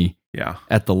defending me. Yeah,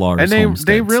 at the Lars and homestead.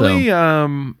 They really,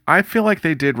 I feel like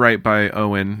they did right by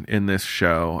Owen in this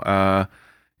show.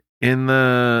 In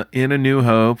A New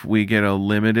Hope, we get a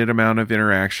limited amount of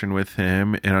interaction with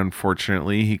him, and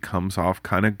unfortunately, he comes off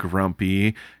kind of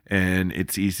grumpy, and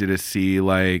it's easy to see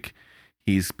like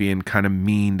he's being kind of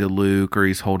mean to Luke, or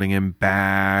he's holding him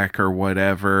back, or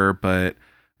whatever. But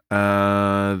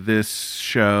this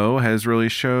show has really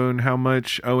shown how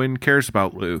much Owen cares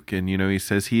about Luke, and he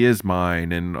says he is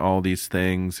mine and all these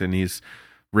things, and he's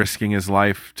risking his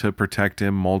life to protect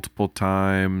him multiple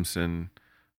times, and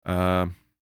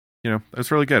that's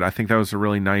really good. I think that was a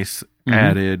really nice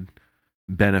added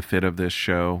benefit of this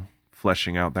show,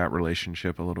 fleshing out that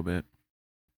relationship a little bit.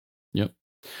 Yep.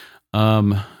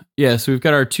 So we've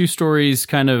got our two stories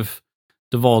kind of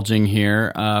divulging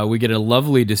here. We get a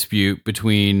lovely dispute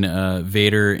between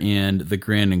Vader and the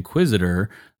Grand Inquisitor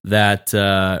that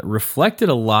reflected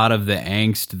a lot of the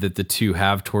angst that the two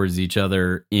have towards each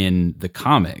other in the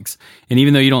comics. And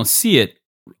even though you don't see it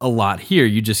a lot here,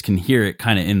 you just can hear it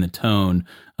kind of in the tone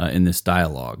in this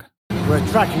dialogue. We're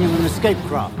tracking an escape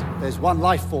craft. There's one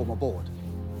life form aboard.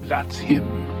 That's him.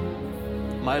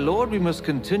 My lord, we must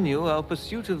continue our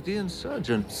pursuit of the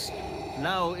insurgents.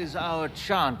 Now is our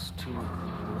chance to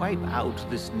wipe out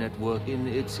this network in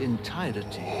its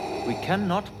entirety. We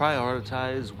cannot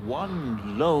prioritize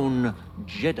one lone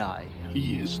Jedi.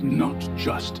 He is not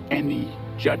just any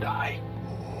Jedi.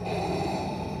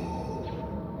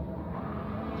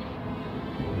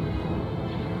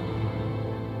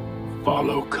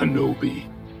 Follow Kenobi.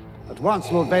 At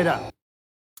once, Lord Vader.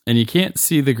 And you can't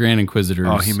see the Grand Inquisitor's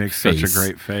Oh, he makes face. such a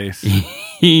great face.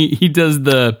 He does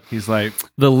he's like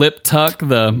the lip tuck,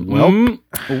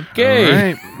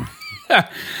 okay. All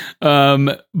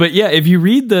right. But yeah, if you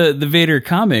read the Vader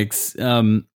comics,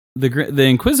 the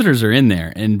Inquisitors are in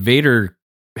there, and Vader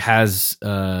has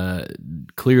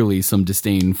clearly some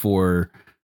disdain for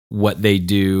what they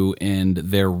do and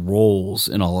their roles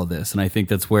in all of this. And I think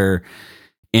that's where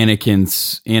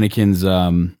Anakin's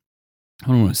I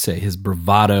don't want to say his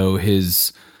bravado,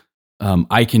 his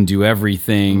I can do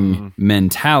everything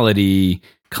mentality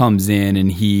comes in,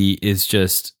 and he is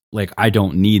just like, I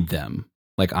don't need them.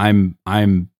 Like I'm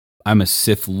a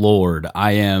Sith Lord.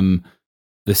 I am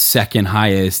the second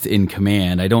highest in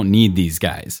command. I don't need these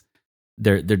guys.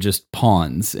 They're just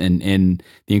pawns. And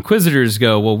the Inquisitors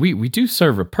go, well, we do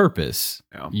serve a purpose.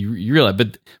 Yeah. You realize,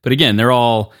 but again, they're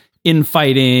all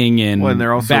infighting and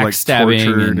they're also backstabbing, like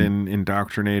tortured and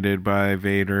indoctrinated by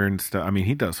Vader and stuff. I mean,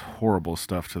 he does horrible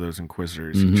stuff to those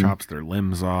Inquisitors. He chops their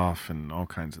limbs off and all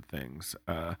kinds of things.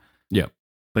 Yep.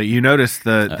 But you notice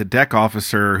the deck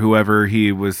officer, whoever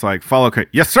he was like, follow,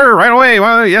 yes, sir, right away.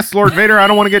 Well, yes, Lord Vader, I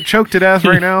don't want to get choked to death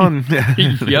right now. And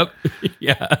yep.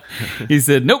 Yeah. He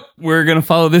said, nope, we're going to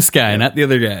follow this guy, not the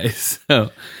other guy. So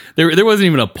there wasn't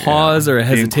even a pause or a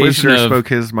hesitation. The Inquisitor spoke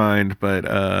his mind,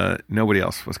 but nobody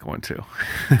else was going to.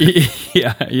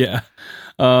 Yeah.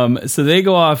 So they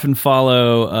go off and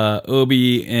follow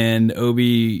Obi, and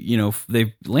Obi,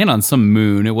 they land on some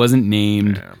moon. It wasn't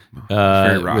named,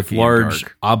 with large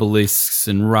obelisks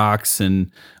and rocks.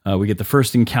 And we get the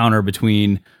first encounter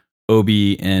between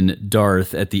Obi and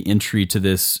Darth at the entry to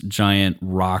this giant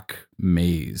rock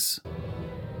maze.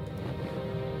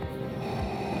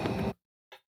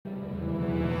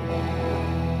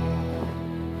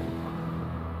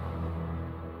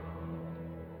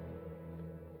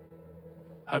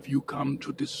 have you come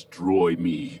to destroy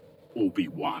me,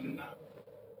 Obi-Wan?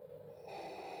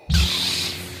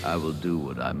 I will do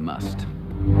what I must.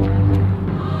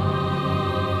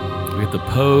 We get the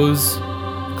pose,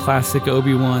 classic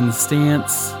Obi-Wan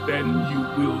stance. Then you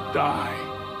will die.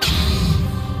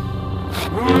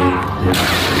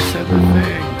 They said the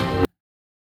thing.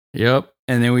 Yep.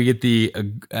 And then we get the,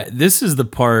 this is the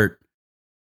part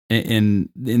in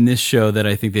this show that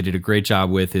I think they did a great job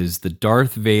with, is the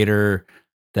Darth Vader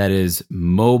that is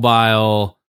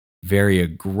mobile, very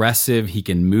aggressive. He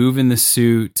can move in the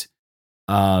suit,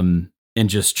 and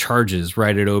just charges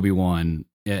right at Obi-Wan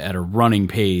at a running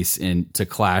pace and to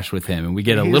clash with him. And we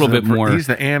get a little bit more. He's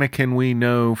the Anakin we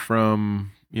know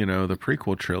from, the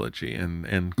prequel trilogy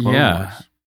and Clone Wars.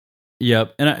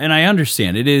 Yep. And I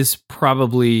understand it is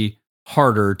probably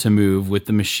harder to move with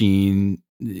the machine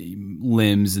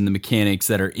limbs and the mechanics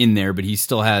that are in there, but he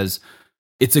still has,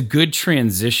 it's a good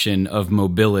transition of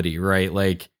mobility, right?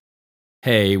 Like,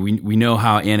 hey, we know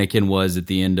how Anakin was at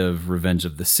the end of Revenge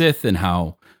of the Sith and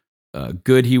how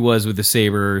good he was with the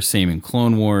saber. Same in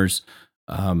Clone Wars,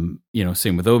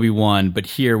 same with Obi-Wan. But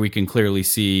here we can clearly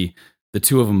see the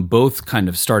two of them both kind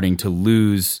of starting to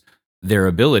lose their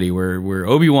ability, where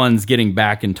Obi-Wan's getting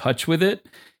back in touch with it.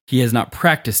 He has not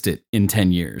practiced it in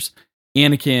 10 years.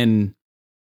 Anakin,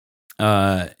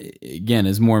 again,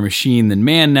 is more machine than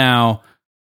man now,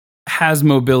 has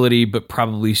mobility, but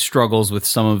probably struggles with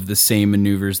some of the same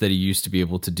maneuvers that he used to be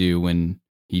able to do when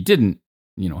he didn't,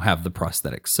 have the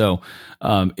prosthetics. So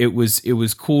it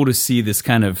was cool to see this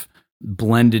kind of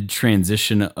blended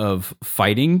transition of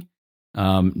fighting.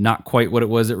 Not quite what it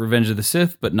was at Revenge of the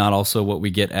Sith, but not also what we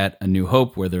get at A New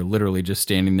Hope, where they're literally just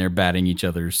standing there batting each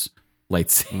other's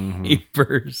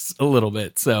lightsabers a little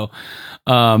bit. So,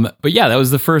 but yeah, that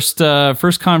was the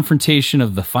first confrontation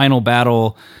of the final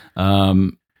battle.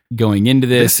 Going into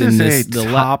this is a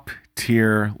top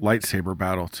tier lightsaber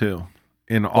battle too.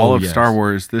 In all of Star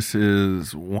Wars, this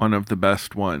is one of the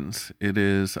best ones. It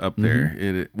is up there.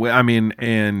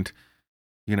 And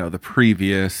the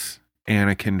previous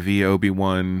Anakin v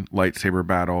Obi-Wan lightsaber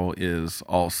battle is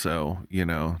also,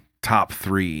 top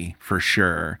 3 for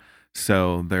sure.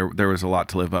 So there was a lot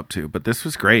to live up to, but this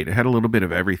was great. It had a little bit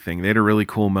of everything. They had a really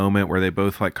cool moment where they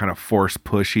both like kind of force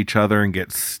push each other and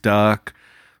get stuck,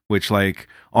 which like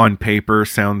on paper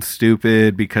sounds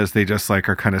stupid because they just like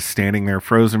are kind of standing there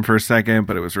frozen for a second,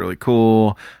 but it was really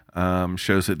cool.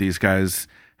 Shows that these guys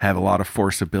have a lot of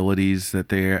force abilities that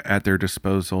they're at their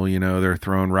disposal. They're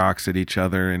throwing rocks at each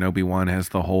other, and Obi-Wan has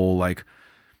the whole like,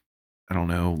 I don't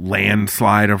know,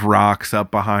 landslide of rocks up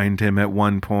behind him at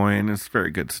one point. It's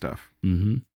very good stuff.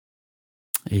 Mm-hmm.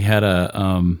 He had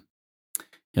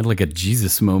like a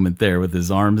Jesus moment there with his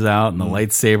arms out and the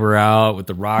lightsaber out with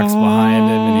the rocks behind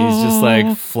him, and he's just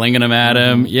like flinging them at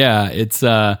him. Yeah, it's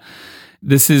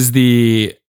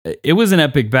it was an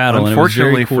epic battle.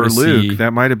 Unfortunately, and it was for very cool Luke,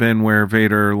 that might have been where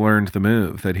Vader learned the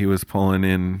move that he was pulling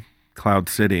in Cloud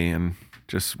City and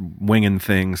just winging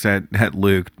things at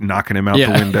Luke, knocking him out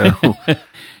the window.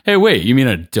 Hey, wait, you mean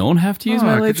I don't have to use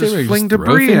my lightsaber? Just fling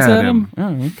debris at him.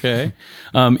 Oh, okay.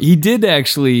 He did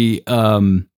actually,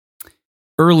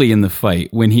 early in the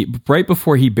fight, right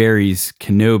before he buries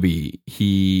Kenobi,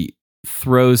 he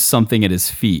throws something at his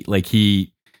feet. Like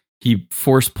he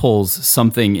force pulls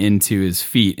something into his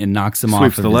feet and knocks him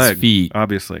off of his feet.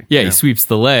 Obviously. Yeah, he sweeps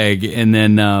the leg, and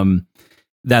then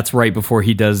that's right before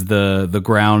he does the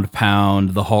ground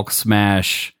pound, the Hulk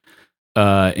smash,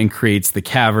 and creates the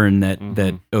cavern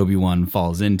that Obi-Wan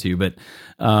falls into. But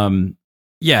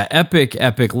epic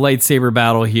lightsaber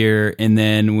battle here. And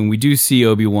then when we do see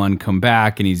Obi-Wan come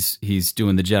back and he's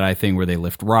doing the Jedi thing where they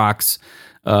lift rocks,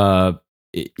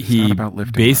 he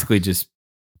basically just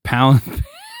pound.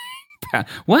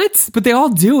 What? But they all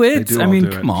do it.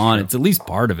 Come on, it's at least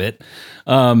part of it.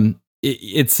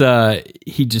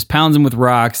 He just pounds him with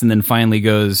rocks and then finally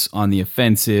goes on the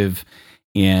offensive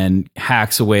and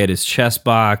hacks away at his chest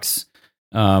box,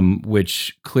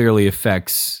 which clearly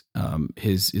affects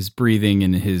his breathing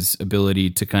and his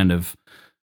ability to kind of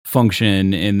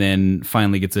function. And then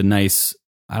finally gets a nice,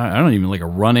 I don't even like a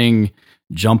running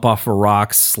jump off a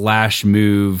rock /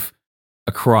 move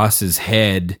across his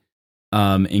head,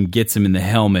 and gets him in the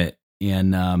helmet.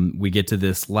 And we get to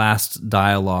this last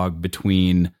dialogue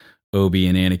between Obi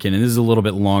and Anakin. And this is a little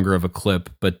bit longer of a clip,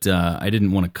 but I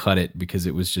didn't want to cut it because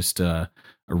it was just a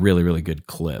really, really good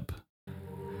clip.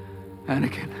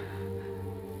 Anakin.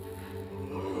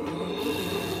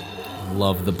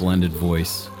 Love the blended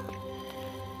voice.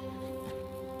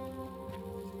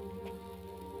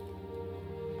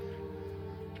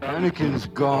 Anakin's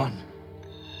gone.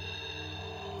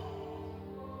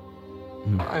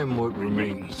 I am what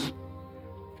remains.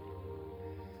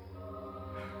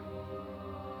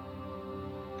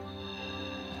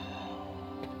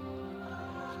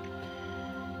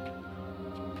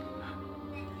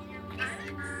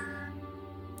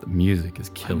 The music is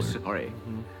killer. I'm sorry.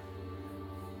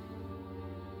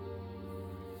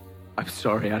 I'm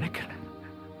sorry, Anakin.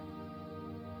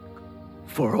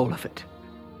 For all of it.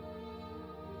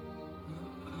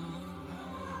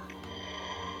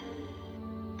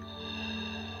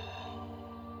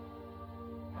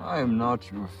 I am not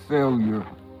your failure,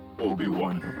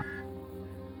 Obi-Wan.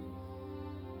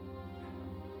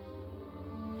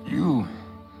 You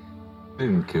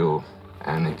didn't kill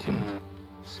Anakin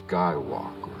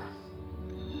Skywalker.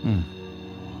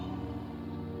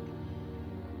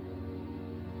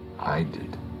 I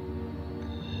did.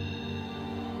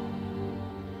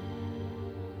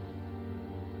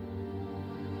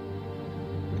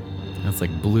 That's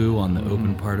like blue on the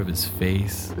open part of his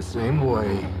face. The same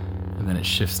way. And then it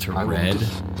shifts to I red. will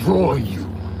destroy you.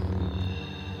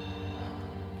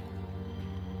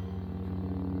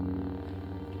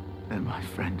 Then my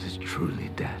friend is truly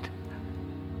dead.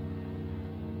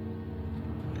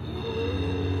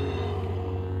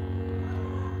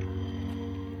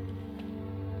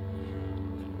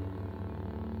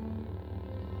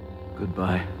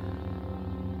 Goodbye,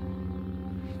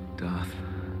 Darth.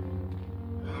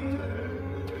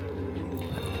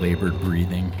 Labored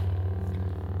breathing.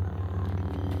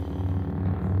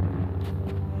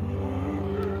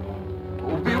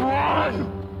 Obi-Wan!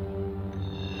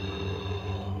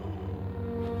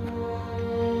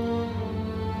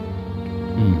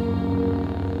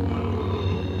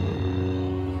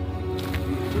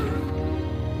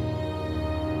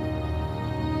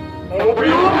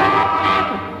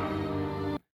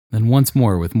 Then once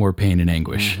more with more pain and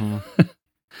anguish.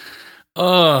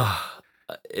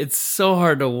 It's so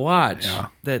hard to watch.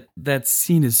 Yeah. That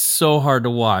scene is so hard to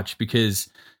watch because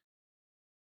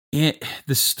the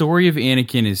story of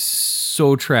Anakin is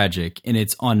so tragic, and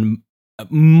it's on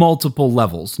multiple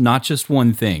levels, not just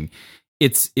one thing.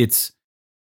 It's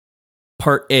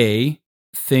part A,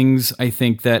 things I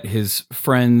think that his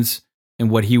friends and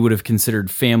what he would have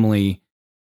considered family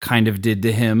kind of did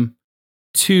to him.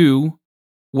 2,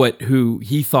 who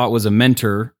he thought was a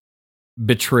mentor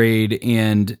betrayed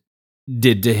and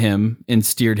did to him and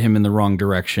steered him in the wrong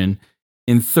direction.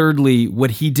 And thirdly,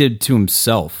 what he did to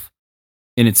himself.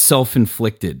 And it's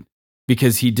self-inflicted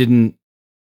because he didn't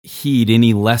heed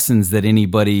any lessons that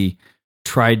anybody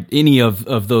tried, any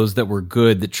of those that were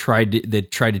good that tried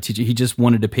to teach it. He just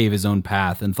wanted to pave his own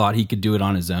path and thought he could do it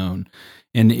on his own.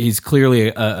 And he's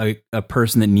clearly a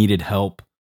person that needed help.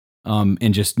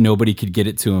 And just nobody could get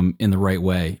it to him in the right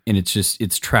way. And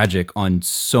it's tragic on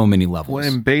so many levels. Well,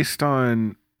 and based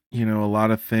on, a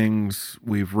lot of things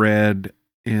we've read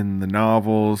in the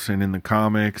novels and in the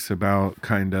comics about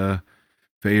kind of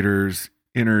Vader's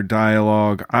inner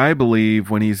dialogue, I believe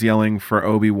when he's yelling for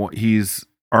Obi-Wan, he's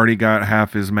already got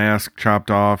half his mask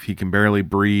chopped off. He can barely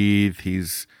breathe.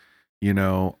 He's,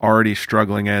 already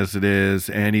struggling as it is.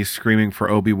 And he's screaming for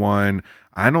Obi-Wan.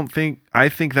 I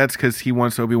think that's because he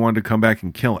wants Obi-Wan to come back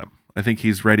and kill him. I think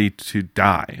he's ready to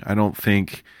die. I don't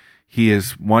think he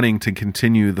is wanting to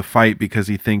continue the fight because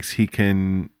he thinks he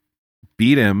can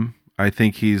beat him. I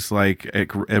think he's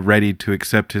ready to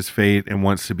accept his fate and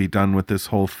wants to be done with this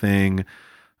whole thing.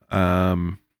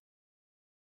 And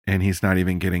he's not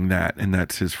even getting that. And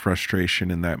that's his frustration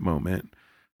in that moment.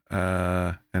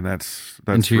 And that's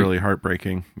really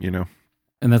heartbreaking,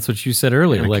 And that's what you said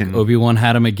earlier. Anakin, Obi-Wan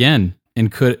had him again. And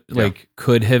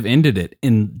could have ended it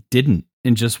and didn't,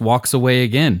 and just walks away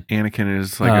again. Anakin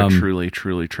is a truly,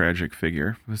 truly tragic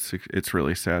figure. It's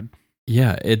really sad.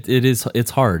 Yeah, it is.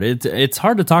 It's hard. It's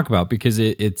hard to talk about because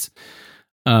it's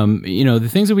the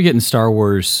things that we get in Star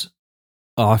Wars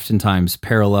oftentimes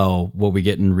parallel what we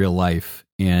get in real life,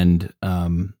 and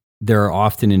there are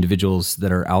often individuals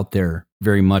that are out there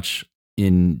very much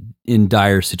in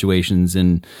dire situations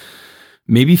and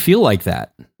maybe feel like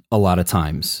that a lot of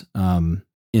times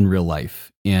in real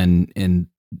life, and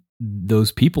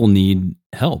those people need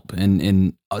help,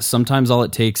 and sometimes all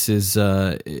it takes is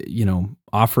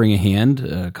offering a hand,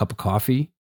 a cup of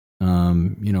coffee,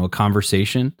 a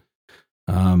conversation.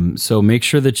 So make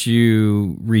sure that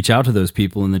you reach out to those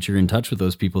people and that you're in touch with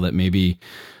those people that maybe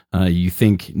you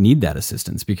think need that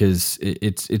assistance, because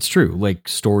it's true. Like,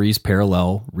 stories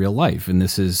parallel real life, and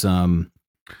this is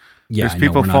there's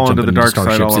people falling to the dark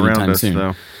side all around us,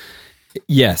 though.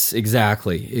 Yes,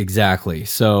 exactly.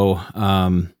 So,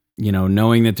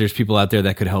 knowing that there's people out there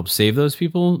that could help save those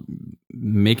people,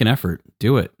 make an effort,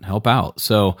 do it, help out.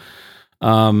 So,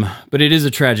 But it is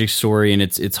a tragic story, and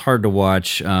it's hard to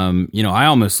watch. I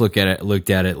almost looked at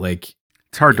it like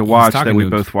it's hard to watch that we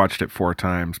both watched it 4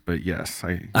 times. But yes,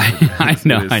 I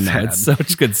know. It's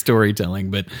such good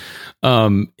storytelling, but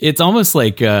it's almost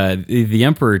like the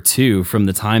Emperor 2 from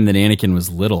the time that Anakin was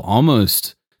little,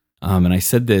 almost. And I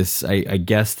said this, I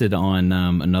guessed it on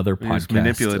another podcast. He was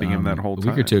manipulating him that whole time.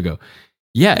 A week or 2 ago.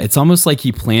 Yeah, it's almost like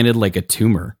he planted like a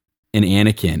tumor in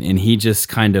Anakin, and he just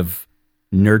kind of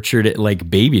nurtured it, like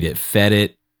babied it, fed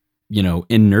it,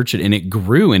 and nurtured it, and it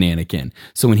grew in Anakin.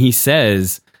 So when he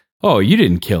says, "Oh, you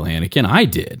didn't kill Anakin, I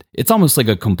did," it's almost like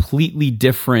a completely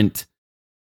different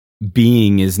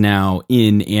being is now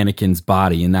in Anakin's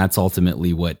body, and that's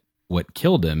ultimately what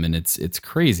killed him. And it's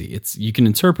crazy. You can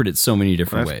interpret it so many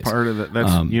different ways. Part of it.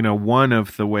 That's one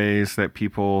of the ways that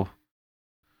people,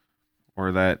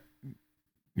 or that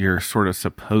you're sort of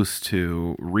supposed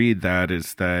to read that,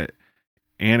 is that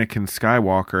Anakin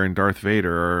Skywalker and Darth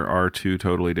Vader are 2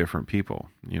 totally different people.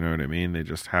 You know what I mean? They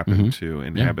just happen to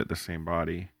inhabit the same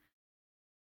body.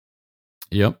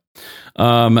 Yep.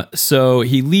 So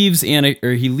he leaves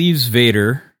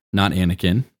Vader, not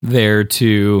Anakin, there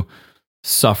to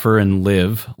suffer and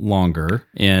live longer.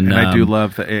 And I do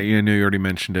love that. You already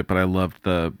mentioned it, but I loved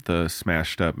the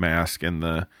smashed up mask and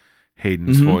the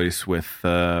Hayden's voice with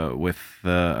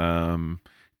the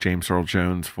James Earl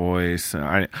Jones voice.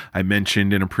 I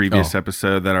mentioned in a previous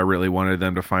episode that I really wanted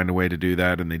them to find a way to do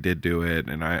that, and they did do it.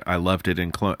 And I loved it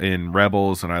in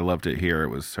Rebels, and I loved it here. It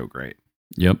was so great.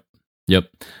 Yep.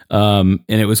 And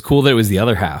it was cool that it was the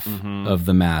other half of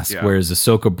the mask, whereas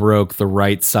Ahsoka broke the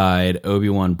right side,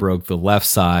 Obi-Wan broke the left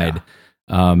side.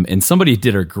 Yeah. And somebody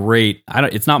did a great,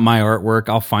 it's not my artwork.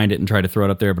 I'll find it and try to throw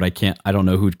it up there, but I don't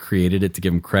know who created it to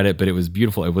give them credit, but it was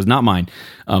beautiful. It was not mine.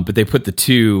 But they put the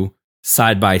 2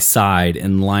 side by side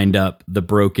and lined up the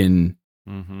broken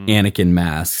Anakin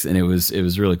masks, and it was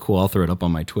really cool. I'll throw it up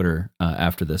on my Twitter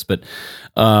after this. But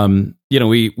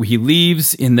he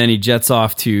leaves, and then he jets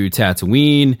off to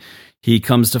Tatooine. He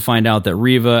comes to find out that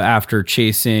Reva, after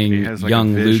chasing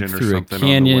young Luke through a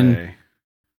canyon.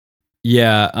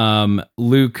 Yeah,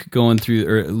 Luke running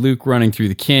through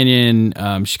the canyon.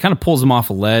 She kind of pulls him off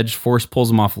a ledge,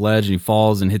 pulls him off a ledge, and he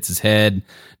falls and hits his head,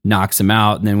 knocks him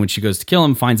out. And then when she goes to kill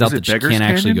him, finds out that she can't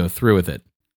actually go through with it.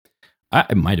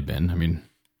 It might have been. I mean,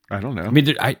 I don't know. I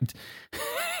mean,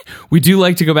 we do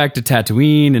like to go back to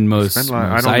Tatooine and Mos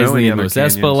Eisley and Mos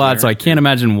Espa a lot, so I can't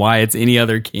imagine why it's any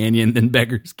other canyon than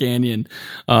Beggar's Canyon.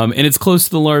 And it's close to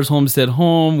the Lars Homestead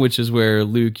home, which is where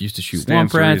Luke used to shoot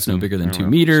womp rats, no bigger than 2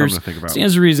 meters.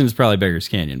 Stands to reason it's probably Beggar's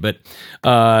Canyon. But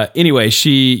anyway,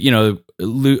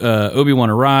 Obi-Wan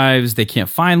arrives. They can't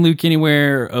find Luke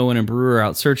anywhere. Owen and Beru are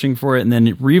out searching for it. And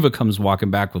then Reva comes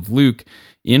walking back with Luke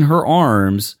in her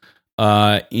arms,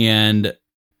 and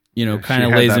kind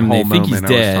of lays him. They think he's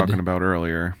dead. I was talking about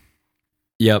earlier.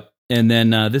 Yep. And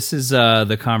then this is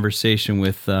the conversation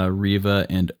with Reva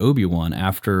and Obi-Wan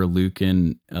after Luke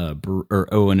and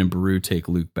Owen and Beru take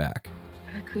Luke back.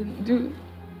 I couldn't do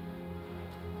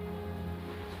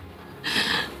it.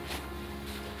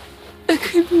 I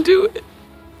couldn't do it.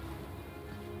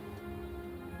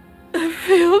 I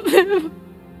failed them.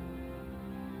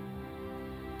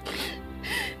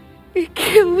 He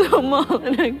killed them all,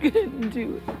 and I couldn't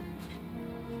do it.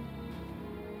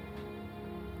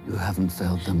 You haven't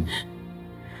failed them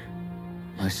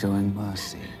by showing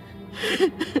mercy.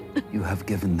 You have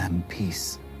given them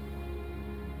peace.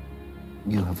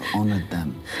 You have honored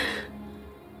them.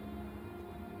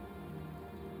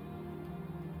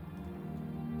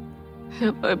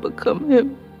 Have I become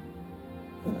him?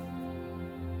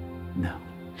 No.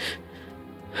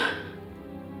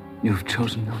 You have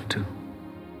chosen not to.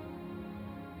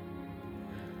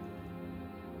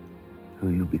 Who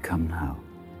you become now,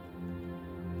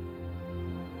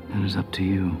 that is up to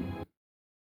you.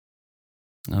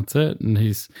 That's it. And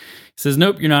he says,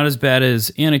 nope, you're not as bad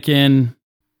as Anakin.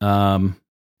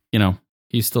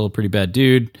 He's still a pretty bad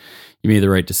dude. You made the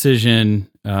right decision.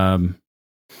 Again,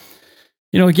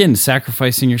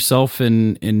 sacrificing yourself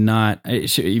and not,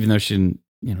 even though she didn't,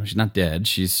 she's not dead.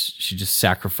 She just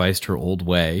sacrificed her old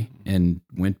way and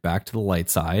went back to the light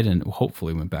side, and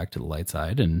hopefully went back to the light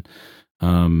side. And,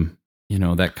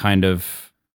 that kind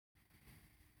of,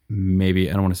 maybe,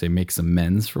 I don't want to say makes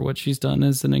amends for what she's done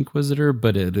as an Inquisitor,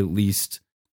 but it at least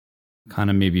kind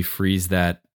of maybe frees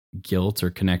that guilt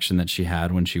or connection that she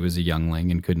had when she was a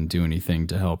youngling and couldn't do anything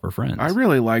to help her friends. I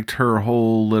really liked her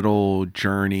whole little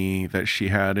journey that she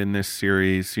had in this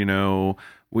series.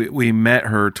 We met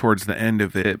her towards the end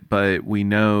of it, but we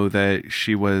know that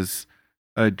she was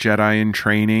a Jedi in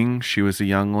training. She was a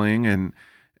youngling,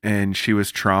 and she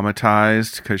was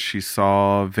traumatized because she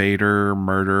saw Vader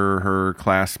murder her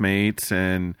classmates,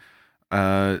 and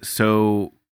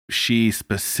so she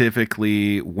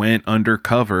specifically went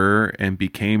undercover and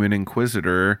became an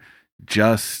Inquisitor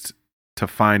just to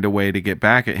find a way to get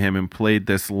back at him, and played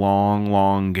this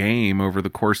long game over the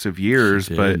course of years.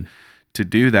 But to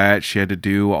do that, she had to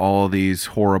do all these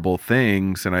horrible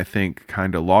things, and I think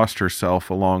kind of lost herself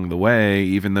along the way,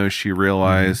 even though she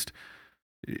realized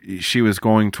she was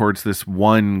going towards this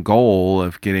one goal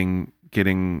of getting,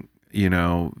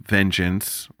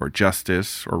 vengeance or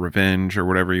justice or revenge or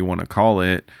whatever you want to call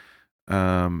it,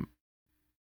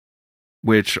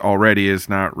 which already is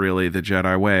not really the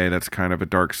Jedi way. That's kind of a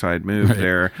dark side move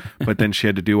there. But then she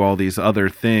had to do all these other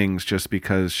things just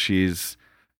because she's,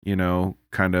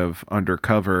 kind of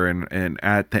undercover. And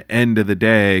at the end of the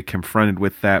day, confronted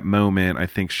with that moment, I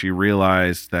think she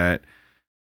realized that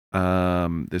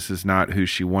this is not who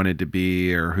she wanted to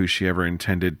be or who she ever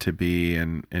intended to be.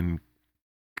 And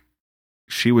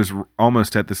she was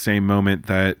almost at the same moment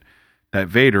that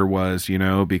Vader was,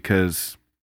 because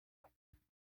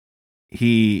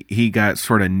he got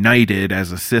sort of knighted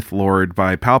as a Sith Lord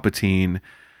by Palpatine,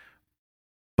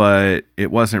 but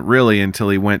it wasn't really until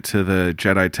he went to the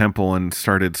Jedi Temple and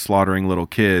started slaughtering little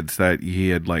kids that he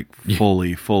had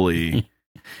fully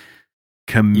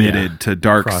committed to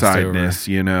dark sideness,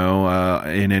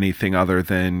 in anything other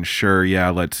than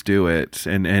let's do it.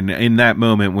 And in that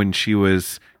moment when she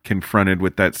was confronted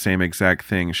with that same exact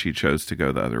thing, she chose to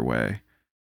go the other way.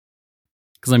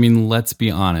 Because, let's be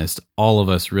honest, all of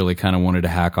us really kind of wanted to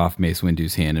hack off Mace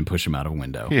Windu's hand and push him out of a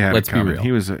window. Let's be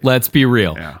real. Let's be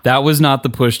real. Yeah. That was not the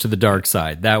push to the dark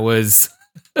side. That was...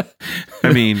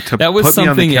 that was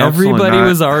something everybody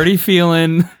was already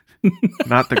feeling.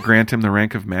 Not to grant him the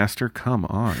rank of master? Come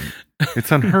on.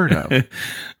 It's unheard of.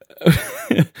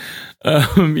 But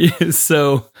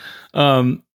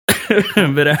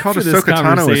after called this Ahsoka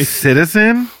Tano a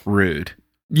citizen? Rude.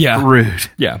 Yeah. Rude.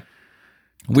 Yeah.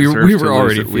 We were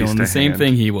already feeling the same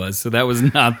thing he was, so that was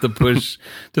not the push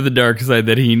to the dark side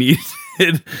that he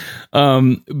needed.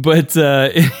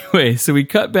 Anyway, so we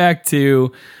cut back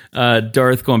to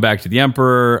Darth going back to the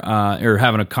Emperor, or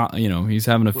having he's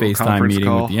having a FaceTime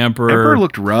meeting with the Emperor. Emperor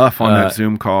looked rough on that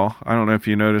Zoom call. I don't know if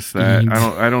you noticed that.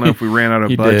 I don't know if we ran out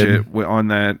of budget on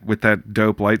that with that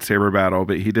dope lightsaber battle,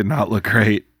 but he did not look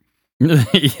great.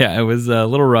 Yeah, it was a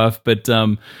little rough, but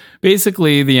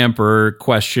basically the Emperor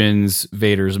questions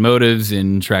Vader's motives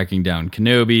in tracking down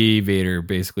Kenobi. Vader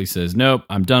basically says, "Nope,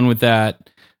 I'm done with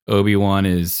that. Obi-Wan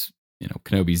is,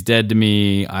 Kenobi's dead to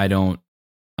me. I don't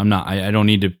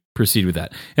need to proceed with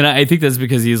that." And I think that's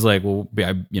because he's like, well,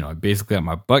 I basically got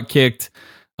my butt kicked.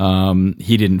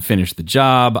 He didn't finish the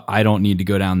job. I don't need to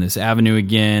go down this avenue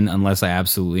again unless I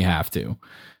absolutely have to.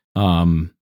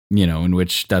 In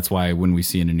which that's why when we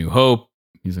see in A New Hope,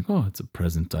 he's like, "Oh, it's a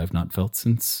present I've not felt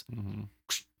since,"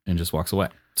 and just walks away.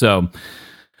 So,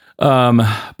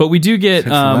 but we do get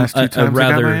a rather I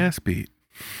got my ass beat.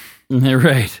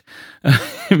 Right.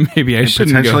 Maybe I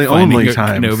shouldn't potentially go only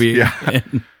times.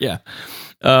 Kenobi. Yeah.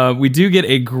 We do get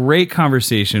a great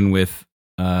conversation with,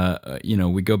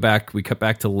 we cut back to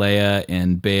Leia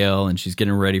and Bail, and she's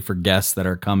getting ready for guests that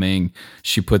are coming.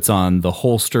 She puts on the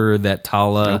holster that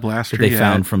they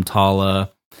found from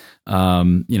Tala.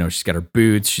 She's got her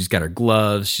boots, she's got her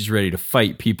gloves, she's ready to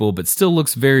fight people, but still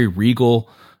looks very regal.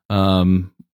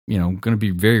 Going to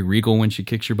be very regal when she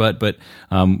kicks your butt. But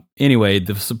anyway,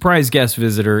 the surprise guest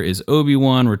visitor is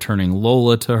Obi-Wan, returning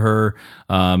Lola to her,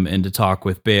 and to talk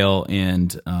with Bail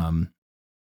and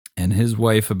his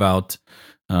wife about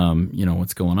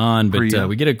what's going on. But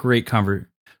we get a great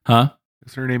Huh?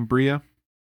 Is her name Bria?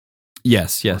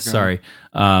 Yes. Sorry.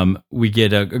 We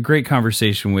get a great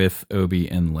conversation with Obi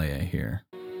and Leia here.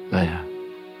 Leia.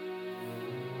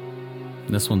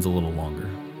 And this one's a little longer.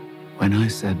 When I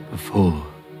said before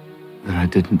that I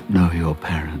didn't know your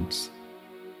parents,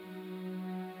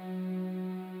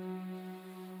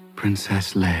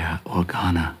 Princess Leia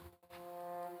Organa,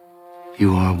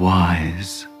 you are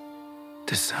wise,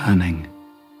 discerning,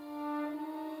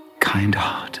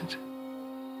 kind-hearted.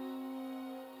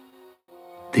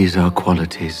 These are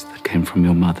qualities that came from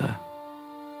your mother.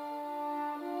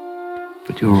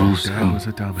 But you're also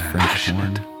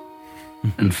passionate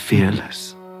and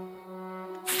fearless,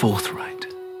 forthright.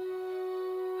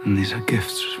 And these are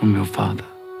gifts from your father.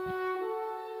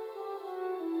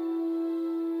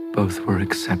 Both were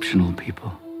exceptional people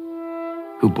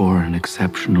who bore an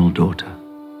exceptional daughter.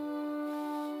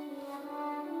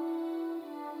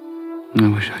 I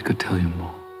wish I could tell you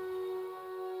more.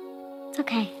 It's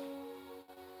okay.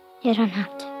 You don't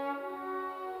have to.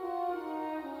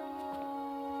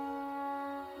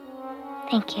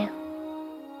 Thank you.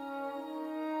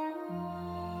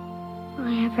 Will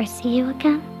I ever see you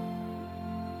again?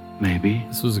 Maybe.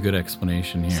 This was a good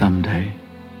explanation here. Someday.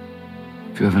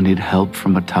 If you ever need help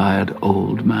from a tired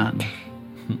old man.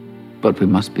 But we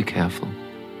must be careful.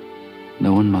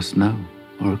 No one must know,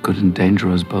 or it could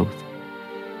endanger us both.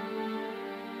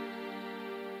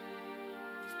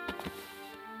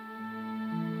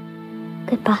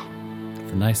 Goodbye.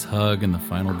 The nice hug and the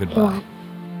final goodbye.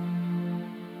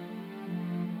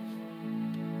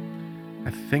 I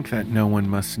think that no one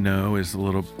must know is a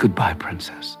little... Goodbye,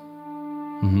 princess.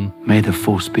 Mm-hmm. May the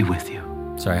force be with you.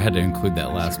 Sorry, I had to include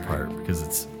that last part because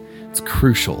it's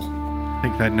crucial. I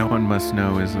think that no one must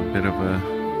know is a bit of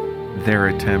their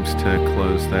attempts to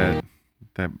close that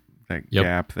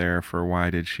gap there for why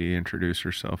did she introduce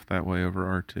herself that way over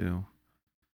R2.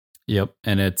 Yep,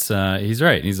 and it's he's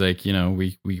right. He's like,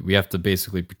 we have to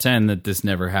basically pretend that this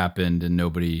never happened and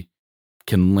nobody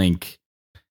can link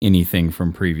anything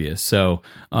from previous. So,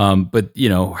 but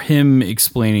him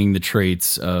explaining the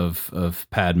traits of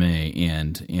Padme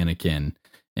and Anakin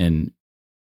and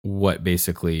what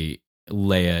basically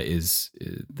Leia is,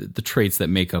 the traits that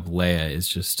make up Leia is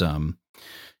just,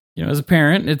 as a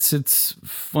parent, it's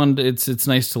fun. It's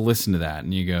nice to listen to that,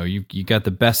 and you got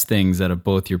the best things out of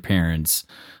both your parents,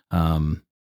 and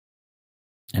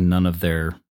none of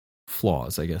their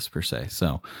flaws, I guess, per se.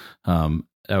 So,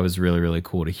 that was really, really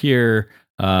cool to hear.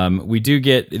 We do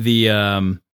get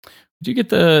the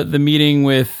meeting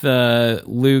with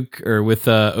Luke or with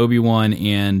Obi-Wan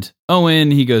and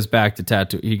Owen. He goes back to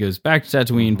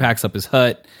Tatooine, packs up his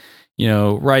hut,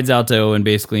 rides out to Owen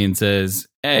basically and says,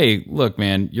 "Hey, look,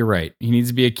 man, you're right. He needs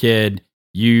to be a kid.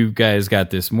 You guys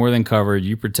got this more than covered.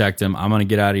 You protect him. I'm going to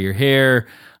get out of your hair.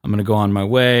 I'm going to go on my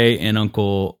way." And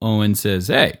Uncle Owen says,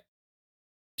 "Hey,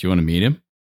 do you want to meet him?"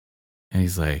 And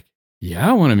he's like, "Yeah,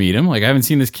 I want to meet him. Like, I haven't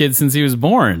seen this kid since he was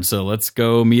born. So let's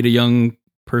go meet a young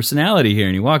personality here."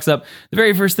 And he walks up. The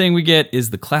very first thing we get is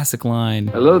the classic line.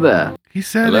 "Hello there." He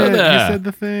said Hello it. There. He said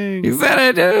the thing. He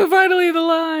said it. Finally, the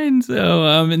line.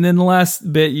 So, and then the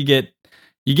last bit, you get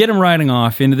him riding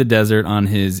off into the desert on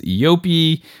his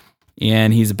Eopie,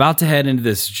 and he's about to head into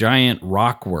this giant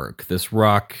this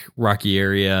rocky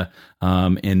area.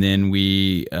 And then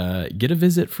we get a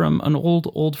visit from an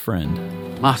old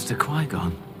friend, Master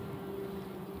Qui-Gon.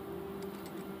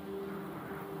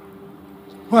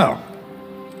 Well,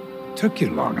 took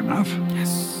you long enough.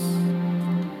 Yes.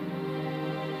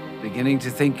 Beginning to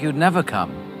think you'd never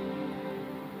come.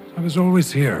 I was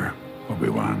always here,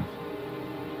 Obi-Wan.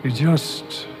 You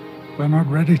just were not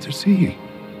ready to see.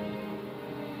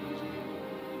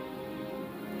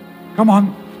 Come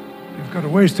on, you've got a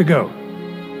ways to go.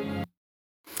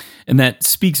 And that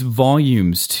speaks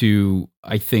volumes to,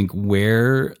 I think,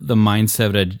 where the mindset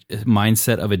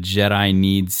of a Jedi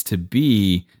needs to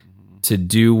be to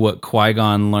do what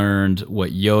Qui-Gon learned,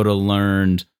 what Yoda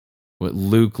learned, what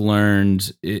Luke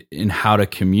learned, in how to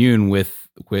commune with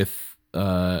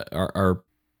our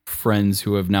friends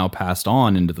who have now passed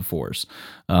on into the Force.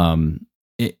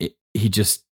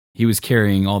 He was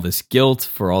carrying all this guilt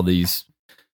for all these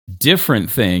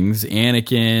different things.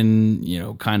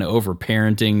 Anakin, kind of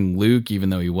over-parenting Luke,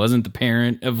 even though he wasn't the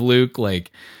parent of Luke,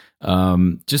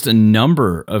 just a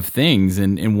number of things.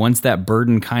 And once that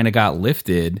burden kind of got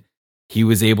lifted, he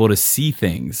was able to see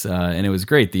things, and it was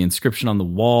great. The inscription on the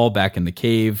wall back in the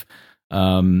cave,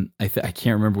 I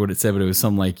can't remember what it said, but it was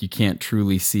something like, "You can't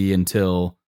truly see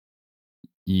until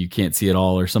you can't see at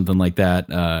all," or something like that.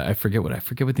 I forget what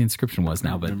the inscription was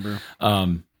now, but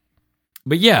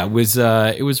yeah, it was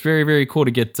very, very cool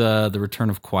to get the return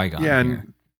of Qui-Gon. Yeah, here.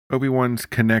 and Obi-Wan's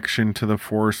connection to the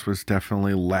Force was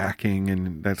definitely lacking,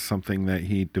 and that's something that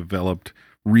he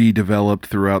redeveloped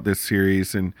throughout this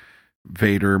series. And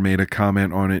Vader made a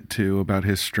comment on it too about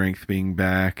his strength being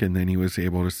back, and then he was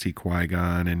able to see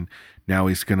Qui-Gon, and now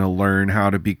he's going to learn how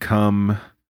to become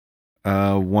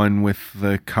one with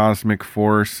the cosmic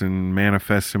force and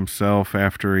manifest himself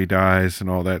after he dies and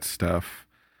all that stuff.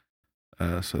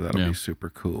 So that'll be super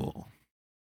cool.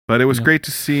 But it was great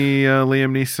to see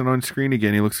Liam Neeson on screen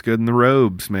again. He looks good in the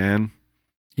robes, man.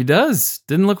 He does.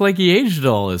 Didn't look like he aged at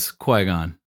all as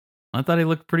Qui-Gon. I thought he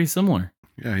looked pretty similar.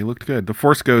 Yeah, he looked good. The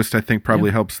Force Ghost, I think,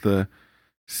 probably helps the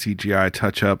CGI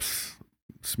touch-ups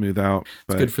smooth out.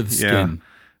 But, it's good for the skin.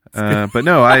 But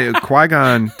no,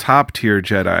 Qui-Gon, top-tier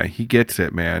Jedi. He gets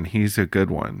it, man. He's a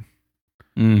good one.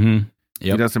 Mm-hmm.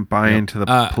 Yep. He doesn't buy into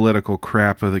the political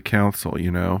crap of the Council,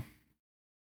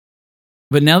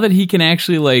 But now that he can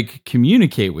actually,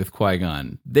 communicate with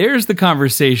Qui-Gon, there's the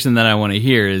conversation that I want to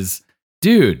hear is,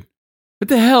 dude, what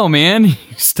the hell, man? You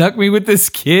stuck me with this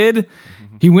kid?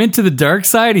 He went to the dark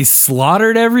side. He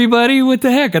slaughtered everybody. What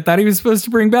the heck? I thought he was supposed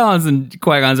to bring balance. And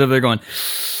Qui-Gon's over there going,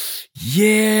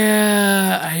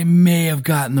 yeah, I may have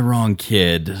gotten the wrong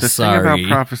kid. The Sorry. thing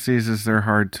about prophecies is they're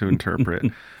hard to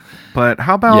interpret. But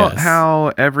how about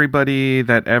how everybody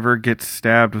that ever gets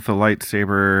stabbed with a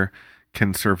lightsaber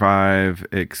can survive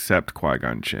except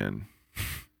Qui-Gon Jinn?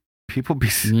 People be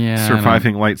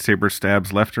surviving lightsaber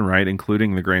stabs left and right,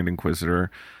 including the Grand Inquisitor.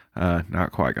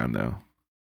 Not Qui-Gon, though.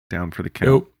 Down for the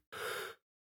count.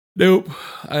 Nope.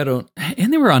 I don't.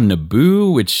 And they were on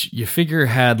Naboo, which you figure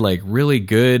had like really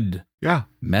good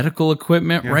medical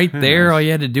equipment right there. Knows? All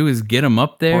you had to do is get them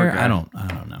up there. I don't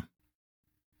know.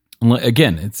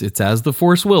 Again, it's as the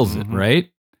Force wills it,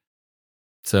 right?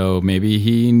 So maybe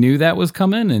he knew that was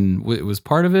coming and it was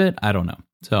part of it. I don't know.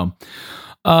 So,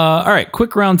 all right,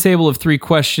 quick round table of 3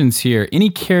 questions here.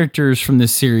 Any characters from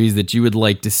this series that you would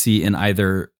like to see in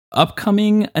either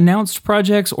upcoming announced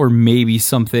projects or maybe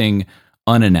something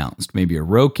unannounced? Maybe a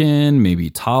Roken, maybe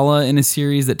Tala in a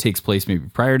series that takes place maybe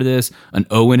prior to this, an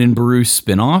Owen and Beru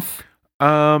spinoff?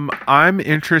 I'm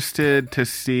interested to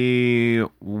see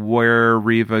where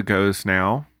Reva goes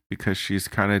now because she's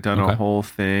kind of done a whole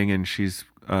thing and she's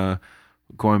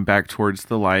going back towards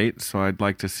the light. So I'd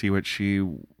like to see what she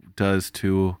does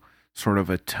to sort of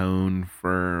atone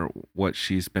for what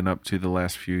she's been up to the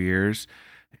last few years.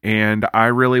 And I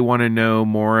really want to know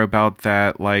more about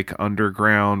that like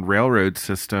underground railroad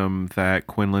system that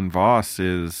Quinlan Vos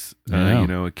is,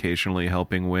 occasionally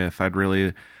helping with.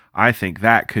 I think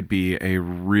that could be a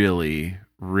really,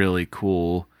 really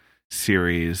cool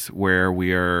series where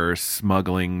we are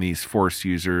smuggling these Force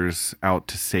users out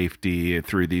to safety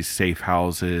through these safe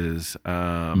houses.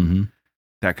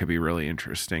 That could be really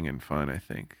interesting and fun, I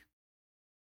think.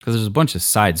 Because there's a bunch of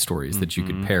side stories that you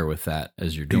could pair with that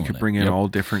as you're doing it. You could bring in all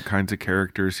different kinds of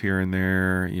characters here and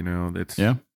there.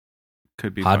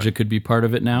 Could be Haja could be part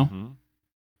of it now.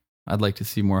 I'd like to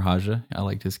see more Haja. I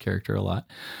liked his character a lot.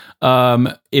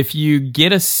 If you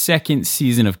get a second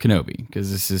season of Kenobi,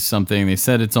 because this is something they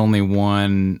said it's only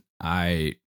one.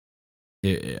 I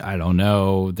don't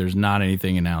know. There's not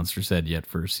anything announced or said yet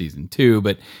for season 2.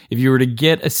 But if you were to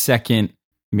get a second,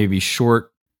 maybe short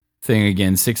thing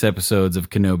again, 6 episodes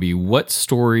of Kenobi, what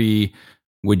story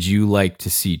would you like to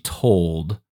see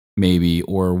told? Maybe,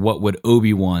 or what would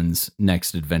Obi-Wan's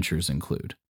next adventures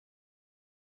include?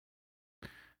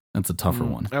 That's a tougher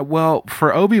one. Well,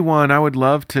 for Obi-Wan, I would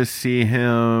love to see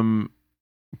him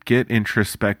get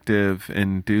introspective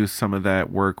and do some of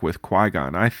that work with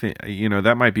Qui-Gon. I think,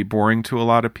 that might be boring to a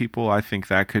lot of people. I think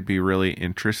that could be really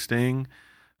interesting.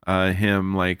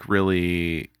 Him like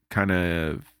really kind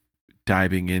of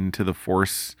diving into the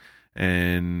Force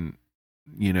and,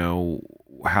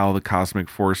 how the cosmic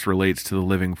force relates to the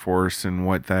living force and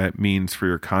what that means for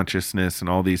your consciousness and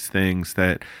all these things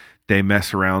that they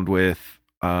mess around with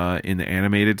in the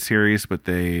animated series, but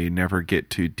they never get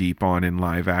too deep on in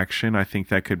live action. I think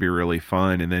that could be really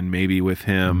fun. And then maybe with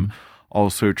him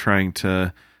also trying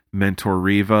to mentor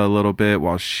Reva a little bit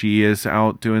while she is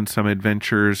out doing some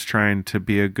adventures, trying to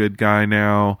be a good guy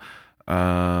now.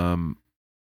 Or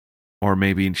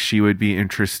maybe she would be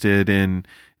interested in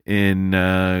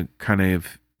kind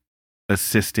of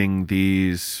assisting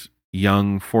these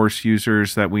young Force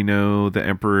users that we know the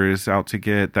Emperor is out to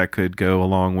get. That could go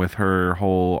along with her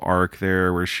whole arc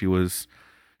there where she was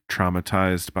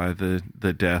traumatized by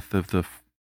the death of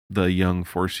the young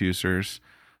Force users.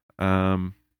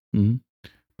 But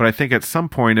I think at some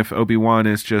point, if Obi-Wan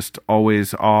is just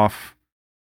always off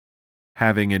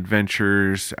having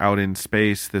adventures out in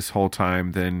space this whole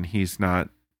time, then he's not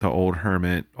the old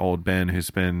hermit, old Ben, who's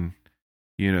been,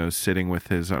 sitting with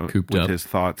his own, his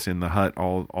thoughts in the hut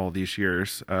all these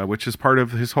years, which is part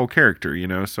of his whole character,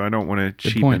 so I don't want to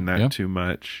cheapen that too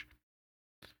much.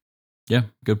 Yeah,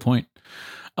 good point.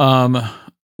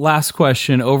 Last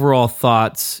question, overall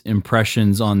thoughts,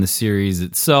 impressions on the series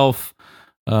itself.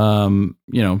 2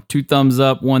 thumbs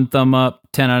up, 1 thumb up,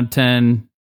 10 out of 10,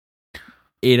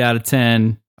 8 out of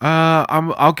 10.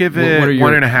 I'll give it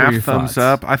 1.5 thumbs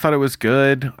up. I thought it was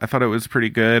good. I thought it was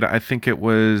pretty good. I think it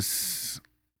was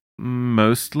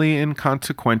mostly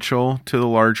inconsequential to the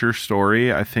larger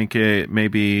story. I think it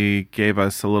maybe gave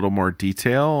us a little more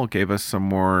detail, gave us some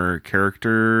more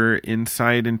character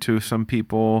insight into some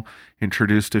people,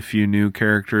 introduced a few new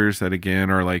characters that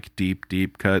again are like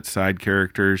deep cut side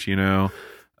characters,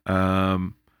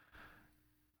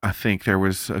 I think there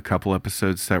was a couple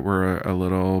episodes that were a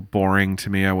little boring to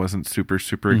me. I wasn't super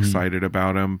excited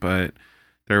about them, but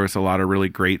there was a lot of really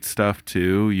great stuff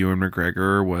too. Ewan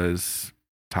McGregor was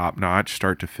top notch,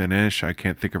 start to finish. I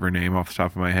can't think of her name off the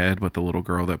top of my head, but the little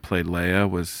girl that played Leia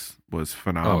was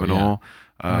phenomenal.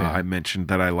 I mentioned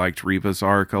that I liked Reva's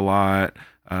arc a lot.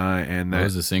 And that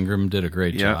Moses Ingram did a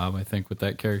great job, I think, with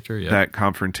that character. Yep. That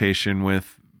confrontation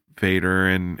with Vader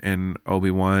and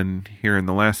Obi-Wan here in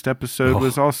the last episode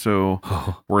was also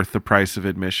worth the price of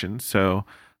admission. So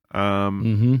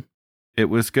it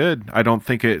was good. I don't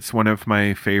think it's one of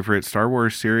my favorite Star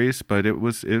Wars series, but it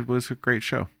was a great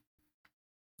show.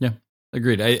 Yeah,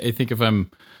 agreed. I think if I'm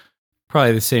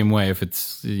probably the same way, if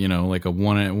it's, like a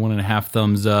 1.5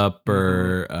 thumbs up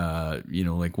or,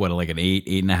 like an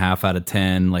 8.5 out of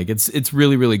 10, like it's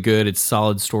really, really good. It's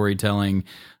solid storytelling.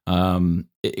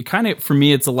 It kind of, for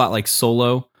me, it's a lot like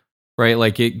Solo, right?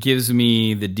 Like it gives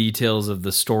me the details of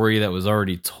the story that was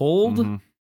already told.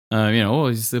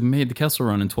 He's made the Kessel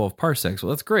Run in 12 parsecs.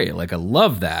 Well, that's great. Like I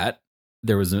love that.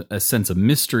 There was a sense of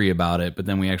mystery about it, but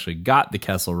then we actually got the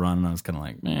Kessel Run and I was kind of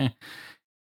like, meh.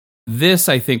 This,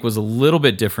 I think, was a little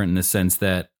bit different in the sense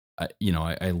that,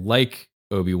 I like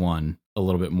Obi-Wan a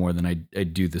little bit more than I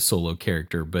do the Solo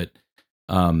character, but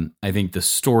I think the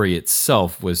story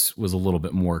itself was a little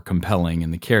bit more compelling,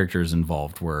 and the characters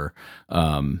involved were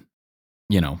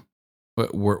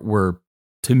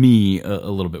to me a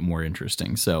little bit more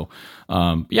interesting. So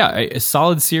a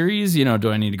solid series.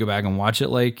 Do I need to go back and watch it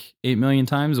like 8 million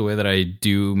times the way that I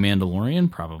do Mandalorian?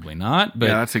 Probably not. But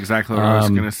that's exactly what I was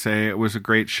going to say. It was a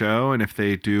great show, and if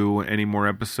they do any more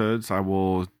episodes, I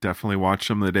will definitely watch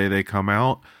them the day they come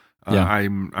out.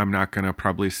 I'm not going to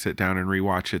probably sit down and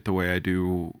rewatch it the way I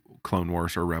do Clone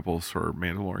Wars or Rebels or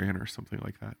Mandalorian or something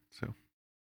like that. So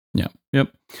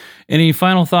Yep. Any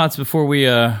final thoughts before we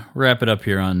wrap it up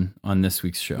here on this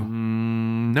week's show?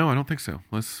 No, I don't think so.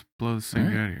 Let's blow this thing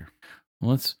out of here.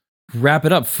 Well, let's wrap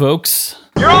it up, folks.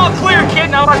 You're all clear,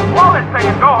 kid. Now let's blow this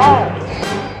thing and go home.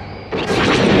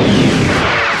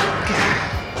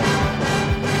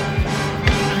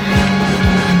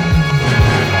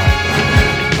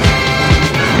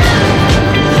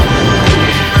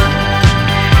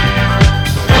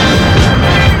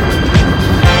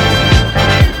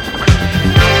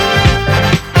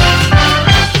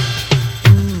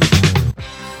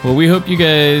 Well, we hope you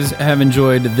guys have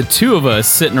enjoyed the two of us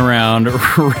sitting around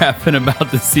rapping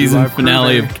about the season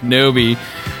finale of Kenobi.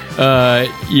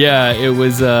 It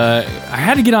was. I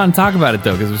had to get on and talk about it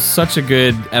though because it was such a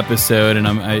good episode,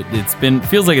 and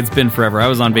feels like it's been forever. I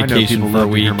was on vacation for a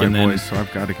week, and then so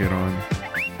I've got to get on.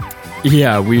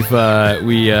 Yeah, we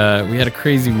had a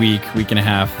crazy week and a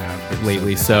half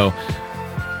lately, so.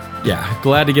 Yeah,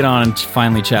 glad to get on and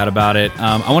finally chat about it.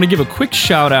 I want to give a quick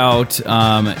shout out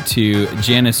to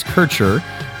Janice Kircher,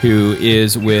 who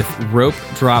is with Rope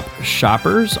Drop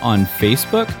Shoppers on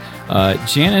Facebook.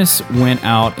 Janice went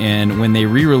out and when they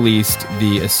re-released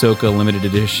the Ahsoka limited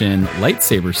edition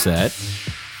lightsaber set,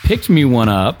 picked me one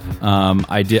up.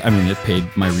 It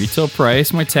paid my retail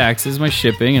price, my taxes, my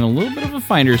shipping, and a little bit of a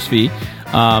finder's fee,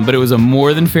 but it was a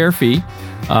more than fair fee.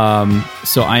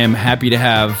 So I am happy to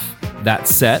have that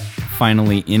set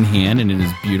finally in hand, and it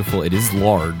is beautiful. It is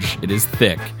large. It is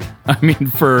thick. I mean,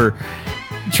 for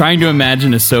trying to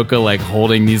imagine Ahsoka like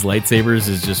holding these lightsabers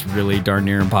is just really darn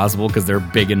near impossible because they're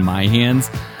big in my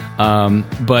hands.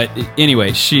 But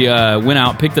anyway, she went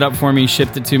out, picked it up for me,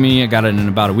 shipped it to me. I got it in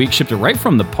about a week, shipped it right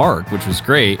from the park, which was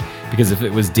great because if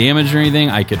it was damaged or anything,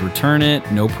 I could return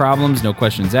it. No problems, no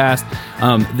questions asked.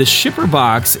 The shipper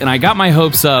box, and I got my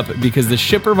hopes up because the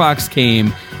shipper box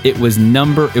came, it was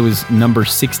number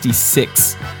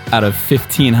 66 out of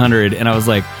 1,500. And I was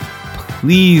like,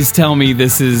 please tell me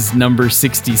this is number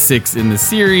 66 in the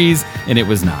series, and it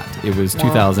was not. It was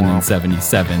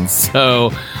 2077.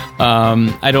 So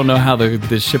I don't know how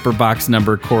the shipper box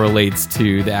number correlates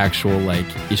to the actual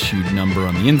issued number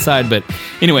on the inside. But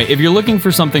anyway, if you're looking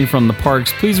for something from the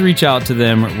parks, please reach out to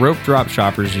them. Rope Drop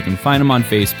Shoppers. You can find them on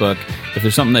Facebook. If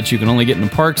there's something that you can only get in the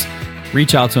parks,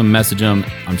 reach out to them, message them.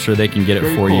 I'm sure they can get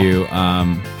it for you.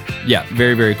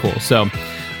 Very, very cool. So.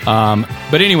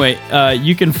 But anyway,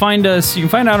 you can find us, you can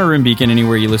find Outer Rim Beacon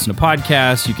anywhere you listen to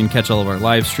podcasts. You can catch all of our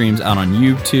live streams out on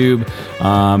YouTube.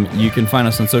 You can find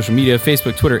us on social media,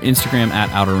 Facebook, Twitter, Instagram at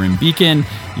Outer Rim Beacon.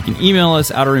 You can email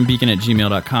us,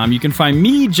 outerrimbeacon@gmail.com. You can find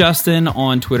me, Justin,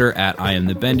 on Twitter at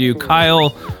IamTheBendu. Kyle,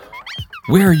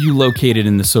 where are you located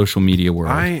in the social media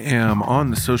world? I am on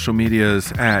the social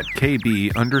medias at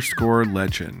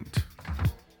KB_legend.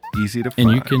 Easy to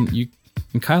find.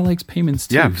 And Kyle likes payments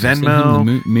too. Yeah,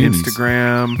 Venmo,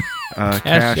 Instagram,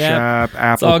 Cash App,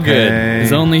 Apple It's all Pay. good.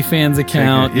 His OnlyFans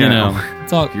account,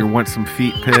 it's all. If you want some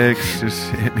feet pics, just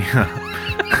hit me up.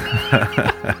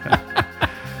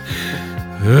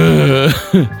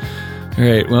 All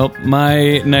right. Well,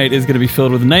 my night is going to be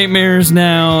filled with nightmares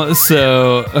now.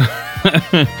 So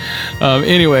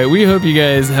Anyway, we hope you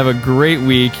guys have a great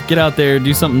week. Get out there,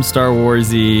 do something Star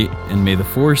Warsy, and may the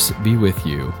Force be with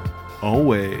you.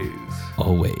 Always.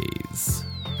 Always.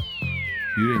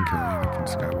 You didn't kill Anakin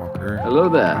Skywalker. Hello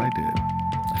there. I did.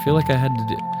 I feel like I had to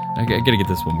do... I gotta get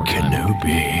this one more time.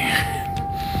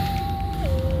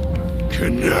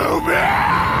 Kenobi.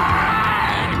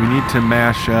 We need to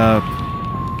mash up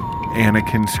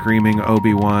Anakin screaming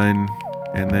Obi-Wan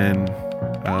and then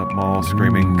Maul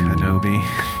screaming Kenobi.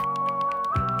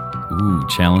 Ooh,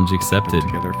 challenge accepted. Put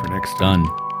together for next time.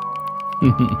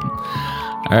 Done.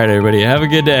 All right, everybody. Have a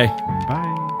good day. Bye.